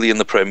physically in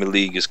the Premier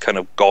League is kind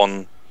of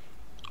gone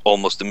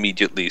almost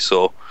immediately.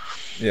 So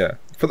yeah,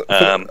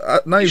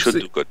 now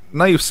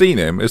you've seen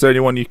him. Is there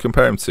anyone you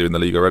compare him to in the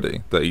league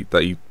already that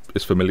he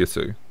is familiar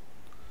to?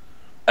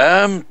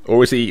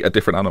 Or is he a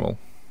different animal?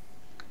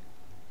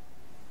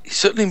 He's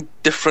certainly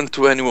different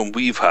to anyone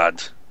we've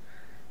had.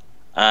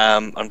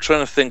 I'm trying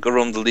to think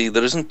around the league.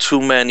 There isn't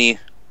too many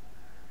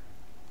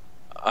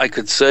I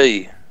could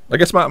say. I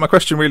guess my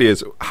question really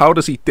is, how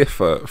does he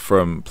differ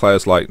from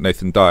players like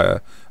Nathan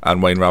Dyer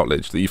and Wayne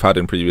Routledge that you've had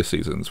in previous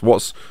seasons?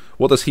 What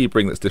does he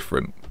bring that's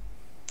different?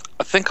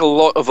 I think a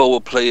lot of our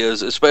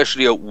players,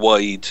 especially out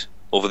wide,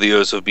 over the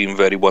years have been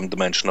very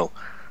one-dimensional.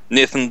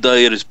 Nathan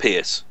Dyer is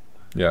pace.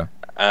 Yeah.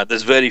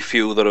 There's very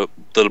few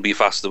that'll be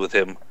faster with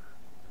him,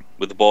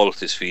 with the ball at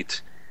his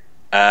feet.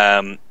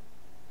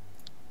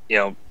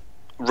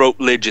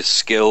 Routledge is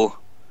skill.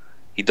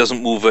 He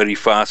doesn't move very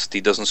fast.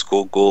 He doesn't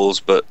score goals,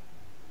 but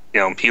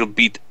he'll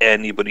beat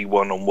anybody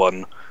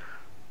one-on-one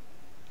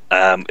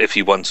if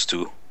he wants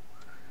to.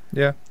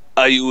 Yeah.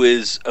 Ayew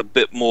is a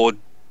bit more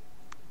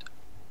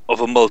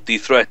of a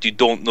multi-threat. You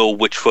don't know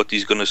which foot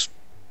he's gonna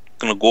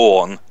go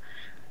on.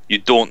 You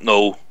don't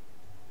know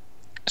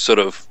sort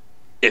of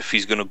if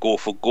he's gonna go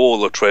for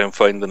goal or try and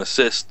find an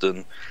assist.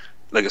 And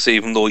like I say,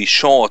 even though he's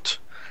short,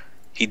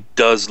 he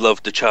does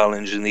love the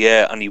challenge in the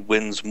air, and he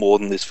wins more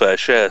than his fair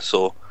share.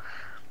 So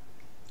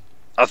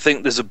I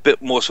think there's a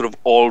bit more sort of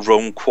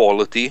all-round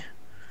quality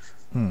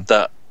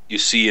that you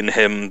see in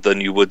him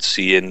than you would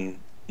see in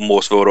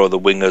most of our other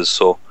wingers.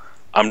 So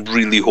I'm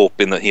really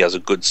hoping that he has a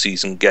good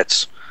season,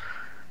 gets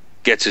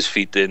his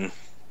feet in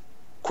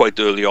quite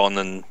early on,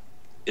 and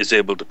is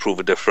able to prove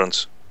a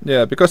difference.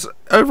 Yeah, because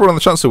overall on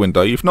the transfer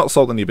window, you've not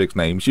sold any big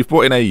names. You've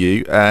brought in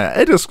Ayew.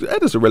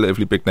 Eder's a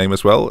relatively big name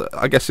as well.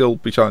 I guess he'll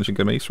be challenging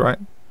Gomis, right?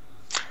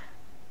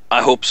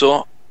 I hope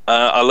so.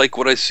 I like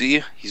what I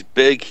see. He's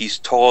big, he's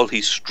tall,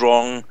 he's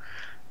strong,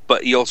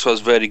 but he also has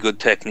very good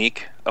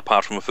technique,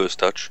 apart from a first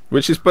touch.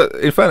 But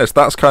in fairness,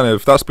 that's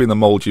been the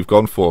mould you've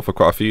gone for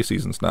quite a few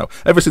seasons now.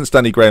 Ever since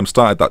Danny Graham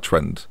started that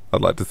trend,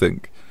 I'd like to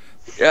think.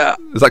 Yeah.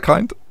 Is that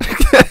kind?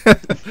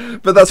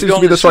 But that seems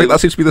to be the strike. That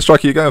seems to be the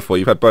striker you're going for.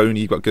 You've had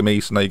Boney, you've got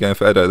Gomis, and now you're going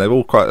for Eder. They're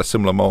all quite a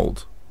similar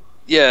mould.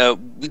 Yeah.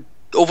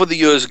 Over the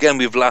years, again,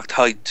 we've lacked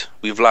height,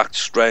 we've lacked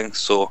strength.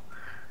 So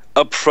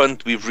up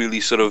front, we've really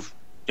sort of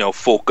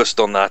focused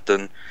on that.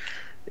 And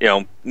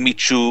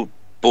Michu,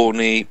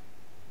 Boney,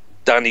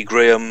 Danny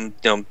Graham,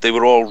 they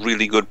were all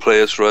really good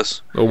players for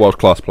us. All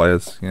world-class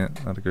players. Yeah,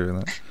 I'd agree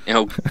with that.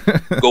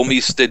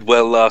 Gomis did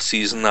well last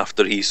season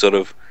after he sort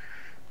of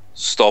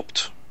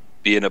stopped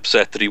being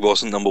upset that he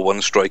wasn't number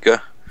one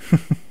striker.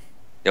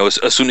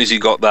 As soon as he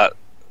got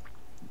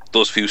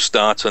those few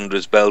starts under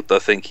his belt, I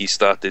think he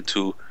started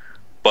to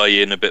buy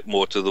in a bit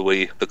more to the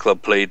way the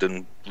club played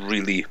and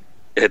really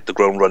hit the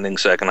ground running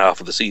second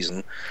half of the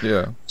season.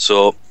 Yeah.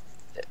 So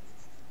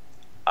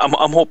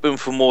I'm hoping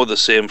for more of the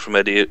same from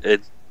Eddie.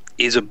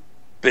 He's a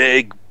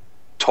big,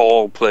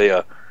 tall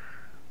player,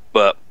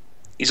 but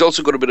he's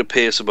also got a bit of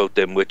pace about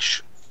him,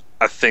 which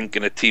I think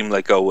in a team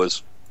like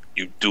ours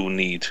you do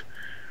need.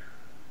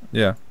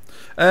 Yeah.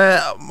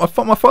 My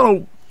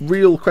final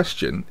real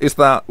question is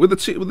that with the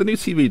new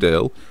TV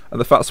deal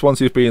and the fact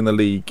Swansea have been in the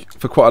league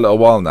for quite a little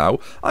while now,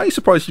 are you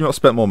surprised you've not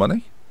spent more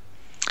money?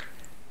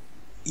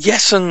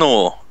 Yes and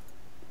no.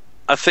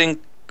 I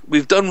think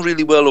we've done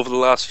really well over the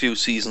last few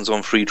seasons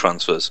on free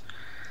transfers,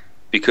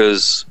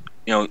 because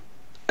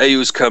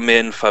Ayew's come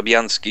in,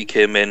 Fabianski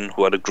came in,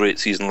 who had a great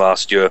season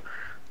last year.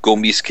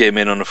 Gomis came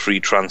in on a free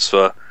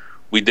transfer.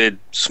 We did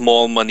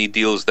small money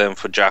deals then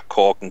for Jack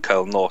Cork and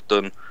Kyle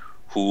Norton,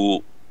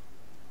 who,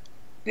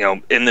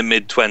 in the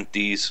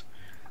mid-20s,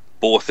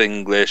 both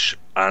English,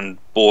 and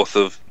both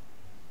have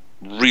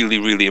really,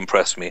 really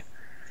impressed me.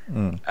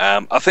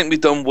 I think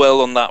we've done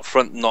well on that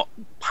front, not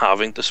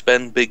having to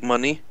spend big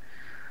money.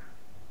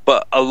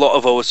 But a lot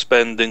of our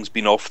spending's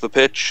been off the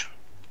pitch.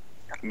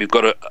 We've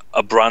got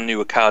a brand new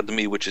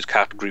academy, which is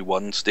Category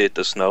 1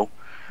 status now.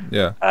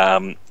 Yeah.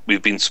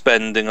 We've been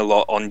spending a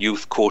lot on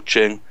youth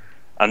coaching,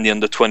 and the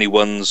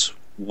under-21s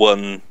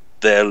won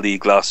their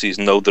league last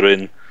season. Now they're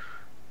in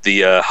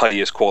the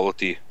highest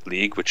quality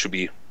league, which should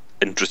be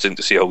interesting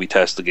to see how we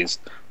test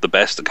against the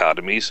best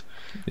academies.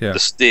 Yeah. The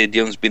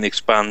stadium's been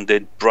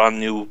expanded, brand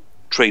new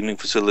training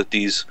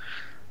facilities.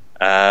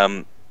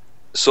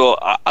 So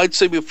I'd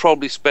say we've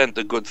probably spent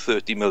a good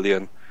 30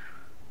 million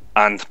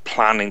and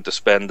planning to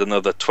spend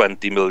another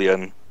 20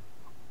 million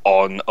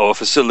on our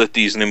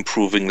facilities and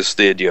improving the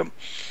stadium,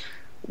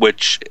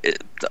 which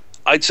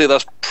I'd say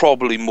that's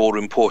probably more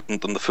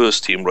important than the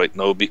first team right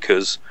now,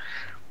 because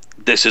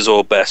this is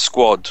our best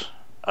squad,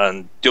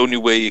 and the only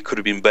way it could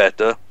have been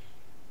better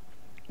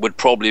would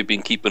probably have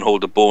been keeping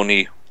hold of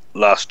Boney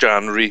last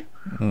January,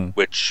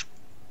 which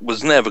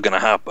was never going to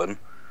happen.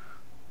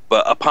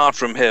 But apart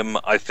from him,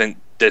 I think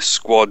this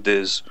squad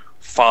is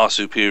far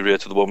superior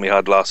to the one we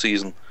had last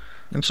season.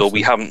 So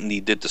we haven't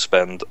needed to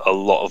spend a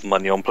lot of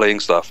money on playing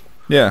staff.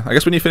 Yeah, I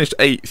guess when you finished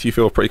 8th, you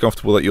feel pretty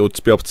comfortable that you'll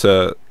be able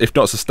to, if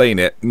not sustain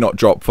it, not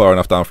drop far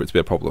enough down for it to be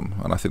a problem.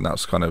 And I think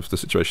that's kind of the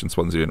situation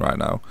Swansea are in right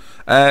now.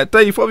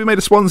 Dave, what have you made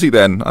of Swansea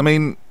then? I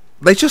mean,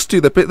 they just do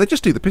the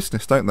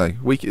business, don't they?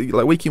 Week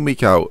in,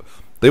 week out,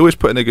 they always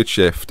put in a good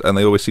shift, and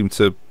they always seem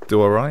to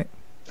do all right.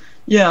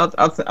 Yeah,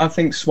 I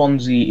think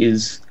Swansea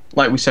is,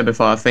 like we said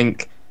before, I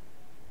think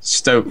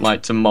Stoke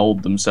like to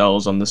mould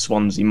themselves on the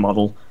Swansea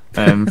model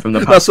from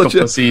the past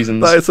couple of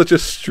seasons. That is such a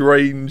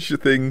strange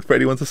thing for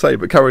anyone to say,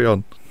 but carry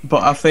on.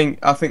 But I think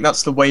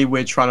that's the way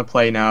we're trying to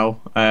play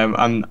now,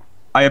 and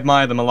I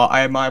admire them a lot.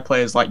 I admire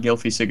players like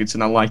Gylfi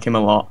Sigurdsson. I like him a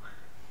lot.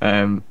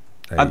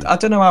 I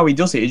don't know how he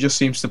does it. He just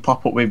seems to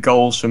pop up with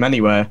goals from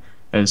anywhere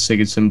as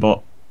Sigurdsson,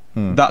 but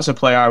that's a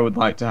player I would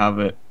like to have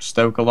at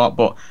Stoke a lot.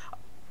 But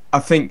I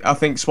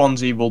think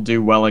Swansea will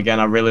do well again.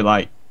 I really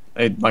like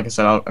I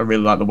said, I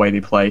really like the way they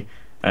play.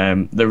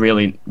 They're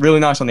really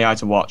nice on the eye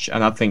to watch,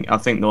 and I think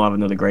they'll have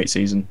another great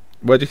season.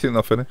 Where do you think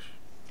they'll finish?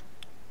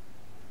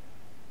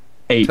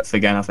 8th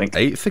again, I think.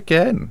 8th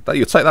again?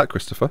 You'd take that,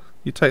 Christopher.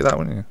 You'd take that,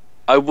 wouldn't you?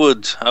 I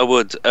would.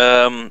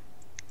 And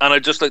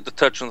I'd just like to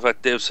touch on the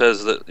fact Dave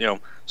says that,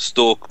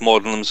 Stoke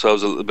modelling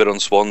themselves a little bit on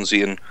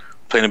Swansea and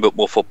playing a bit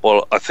more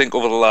football. I think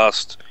over the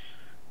last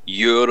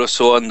year or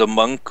so under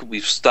Monk,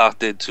 we've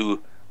started to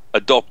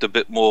adopt a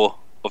bit more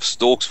of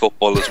Stoke's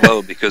football as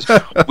well, because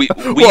we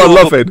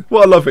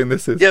what a loving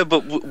this is. Yeah,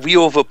 but we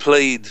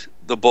overplayed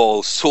the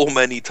ball so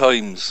many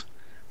times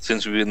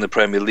since we've been in the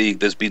Premier League.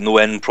 There's been no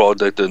end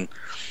product, and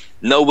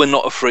now we're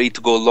not afraid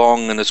to go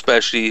long, and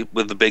especially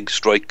with the big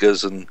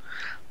strikers and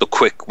the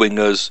quick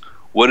wingers,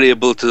 we're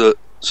able to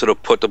sort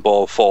of put the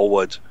ball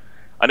forward,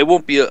 and it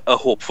won't be a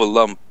hopeful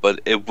lump, but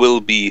it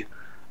will be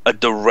a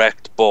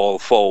direct ball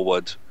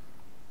forward,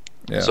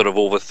 sort of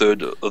over a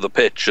third of the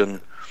pitch.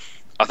 And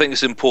I think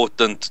it's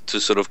important to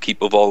sort of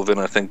keep evolving.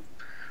 I think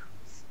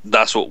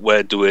that's what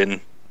we're doing,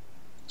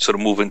 sort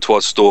of moving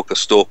towards Stoke, or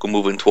Stoke are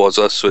moving towards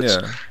us. So it's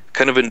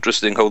kind of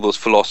interesting how those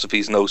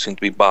philosophies now seem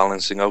to be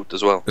balancing out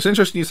as well. It's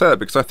interesting you say that,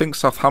 because I think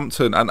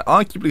Southampton and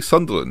arguably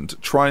Sunderland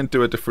try and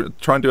do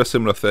a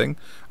similar thing.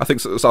 I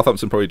think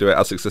Southampton probably do it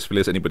as successfully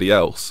as anybody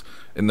else,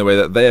 in the way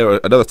that they're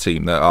another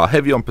team that are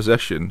heavy on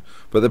possession,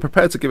 but they're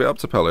prepared to give it up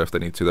to Pella if they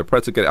need to. They're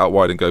prepared to get it out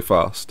wide and go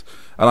fast.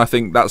 And I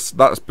think that's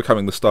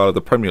becoming the style of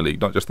the Premier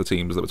League, not just the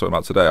teams that we're talking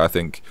about today. I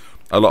think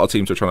a lot of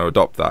teams are trying to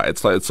adopt that.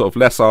 It's sort of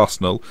less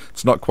Arsenal.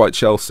 It's not quite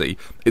Chelsea.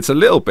 It's a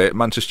little bit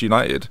Manchester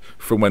United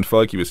from when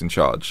Fergie was in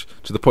charge,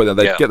 to the point that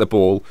they get the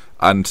ball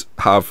and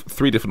have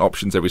 3 different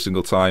options every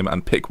single time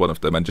and pick one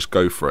of them and just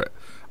go for it.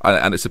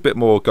 And it's a bit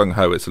more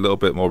gung-ho. It's a little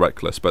bit more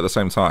reckless, but at the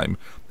same time,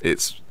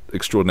 it's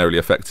extraordinarily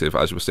effective,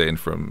 as we're seeing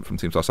from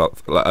teams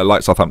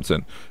like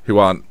Southampton, who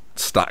aren't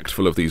stacked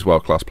full of these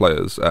world-class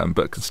players,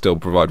 but can still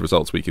provide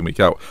results week in, week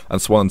out.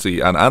 And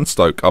Swansea and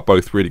Stoke are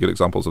both really good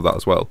examples of that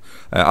as well.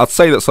 I'd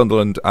say that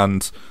Sunderland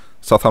and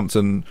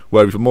Southampton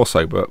were even more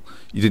so, but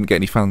you didn't get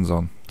any fans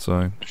on, so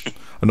I'm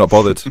not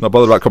bothered. Not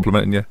bothered about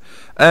complimenting you.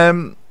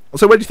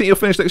 So where do you think you'll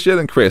finish next year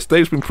then, Chris?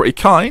 Dave's been pretty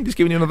kind. He's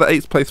given you another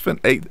 8th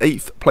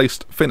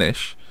placed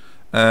finish.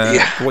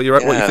 What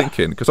you're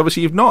thinking? Because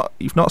obviously you've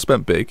not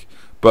spent big,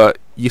 but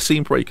you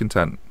seem pretty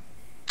content.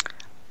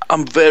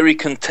 I'm very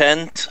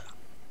content.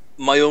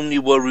 My only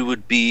worry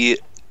would be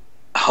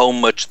how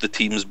much the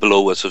teams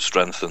below us have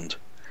strengthened.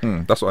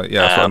 That's what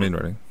I mean,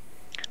 really.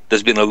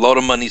 There's been a lot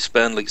of money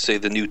spent. Like, say,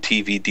 the new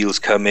TV deals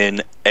come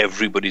in,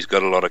 everybody's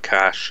got a lot of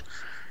cash,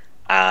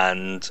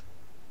 and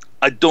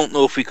I don't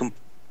know if we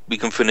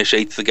can finish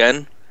 8th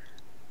again.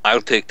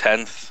 I'll take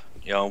 10th.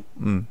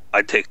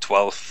 I'd take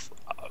 12th.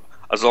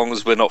 As long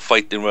as we're not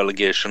fighting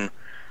relegation,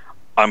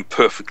 I'm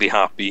perfectly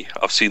happy.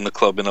 I've seen the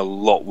club in a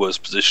lot worse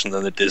position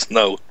than it is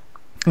now.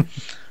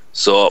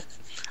 So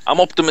I'm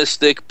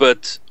optimistic,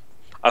 but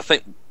I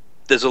think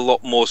there's a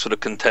lot more sort of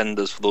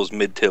contenders for those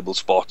mid-table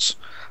spots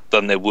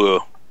than there were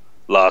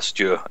last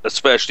year,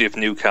 especially if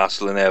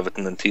Newcastle and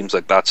Everton and teams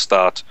like that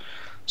start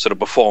sort of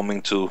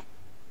performing to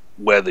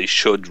where they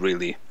should,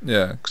 really.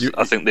 Yeah.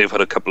 I think they've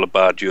had a couple of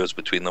bad years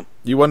between them.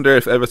 You wonder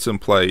if Everton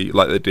play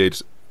like they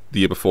did the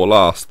year before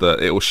last,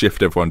 that it will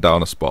shift everyone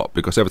down a spot,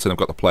 because Everton have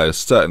got the players,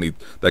 certainly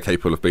they're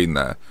capable of being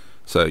there.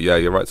 So yeah,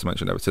 you're right to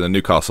mention Everton and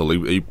Newcastle.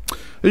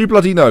 Who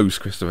bloody knows,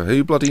 Christopher?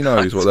 Who bloody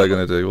knows what they're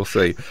going to do? We'll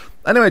see.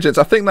 Anyway, gents,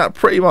 I think that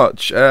pretty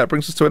much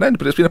brings us to an end.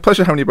 But it's been a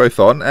pleasure having you both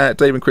on.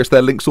 Dave and Chris,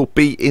 their links will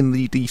be in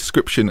the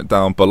description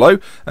down below.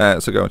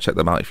 So go and check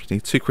them out if you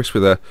need to. Chris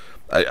with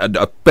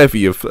a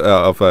bevy of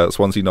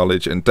Swansea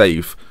knowledge, and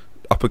Dave,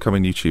 up and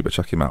coming YouTuber,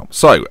 check him out.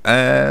 So,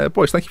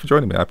 boys, thank you for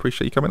joining me. I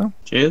appreciate you coming on.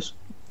 Cheers.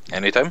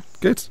 Anytime.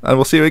 Good. And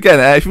we'll see you again.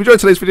 If you enjoyed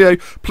today's video,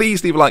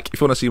 please leave a like.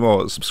 If you want to see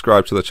more,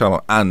 subscribe to the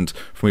channel. And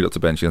from me, Dr.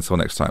 Benji. Until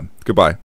next time, goodbye.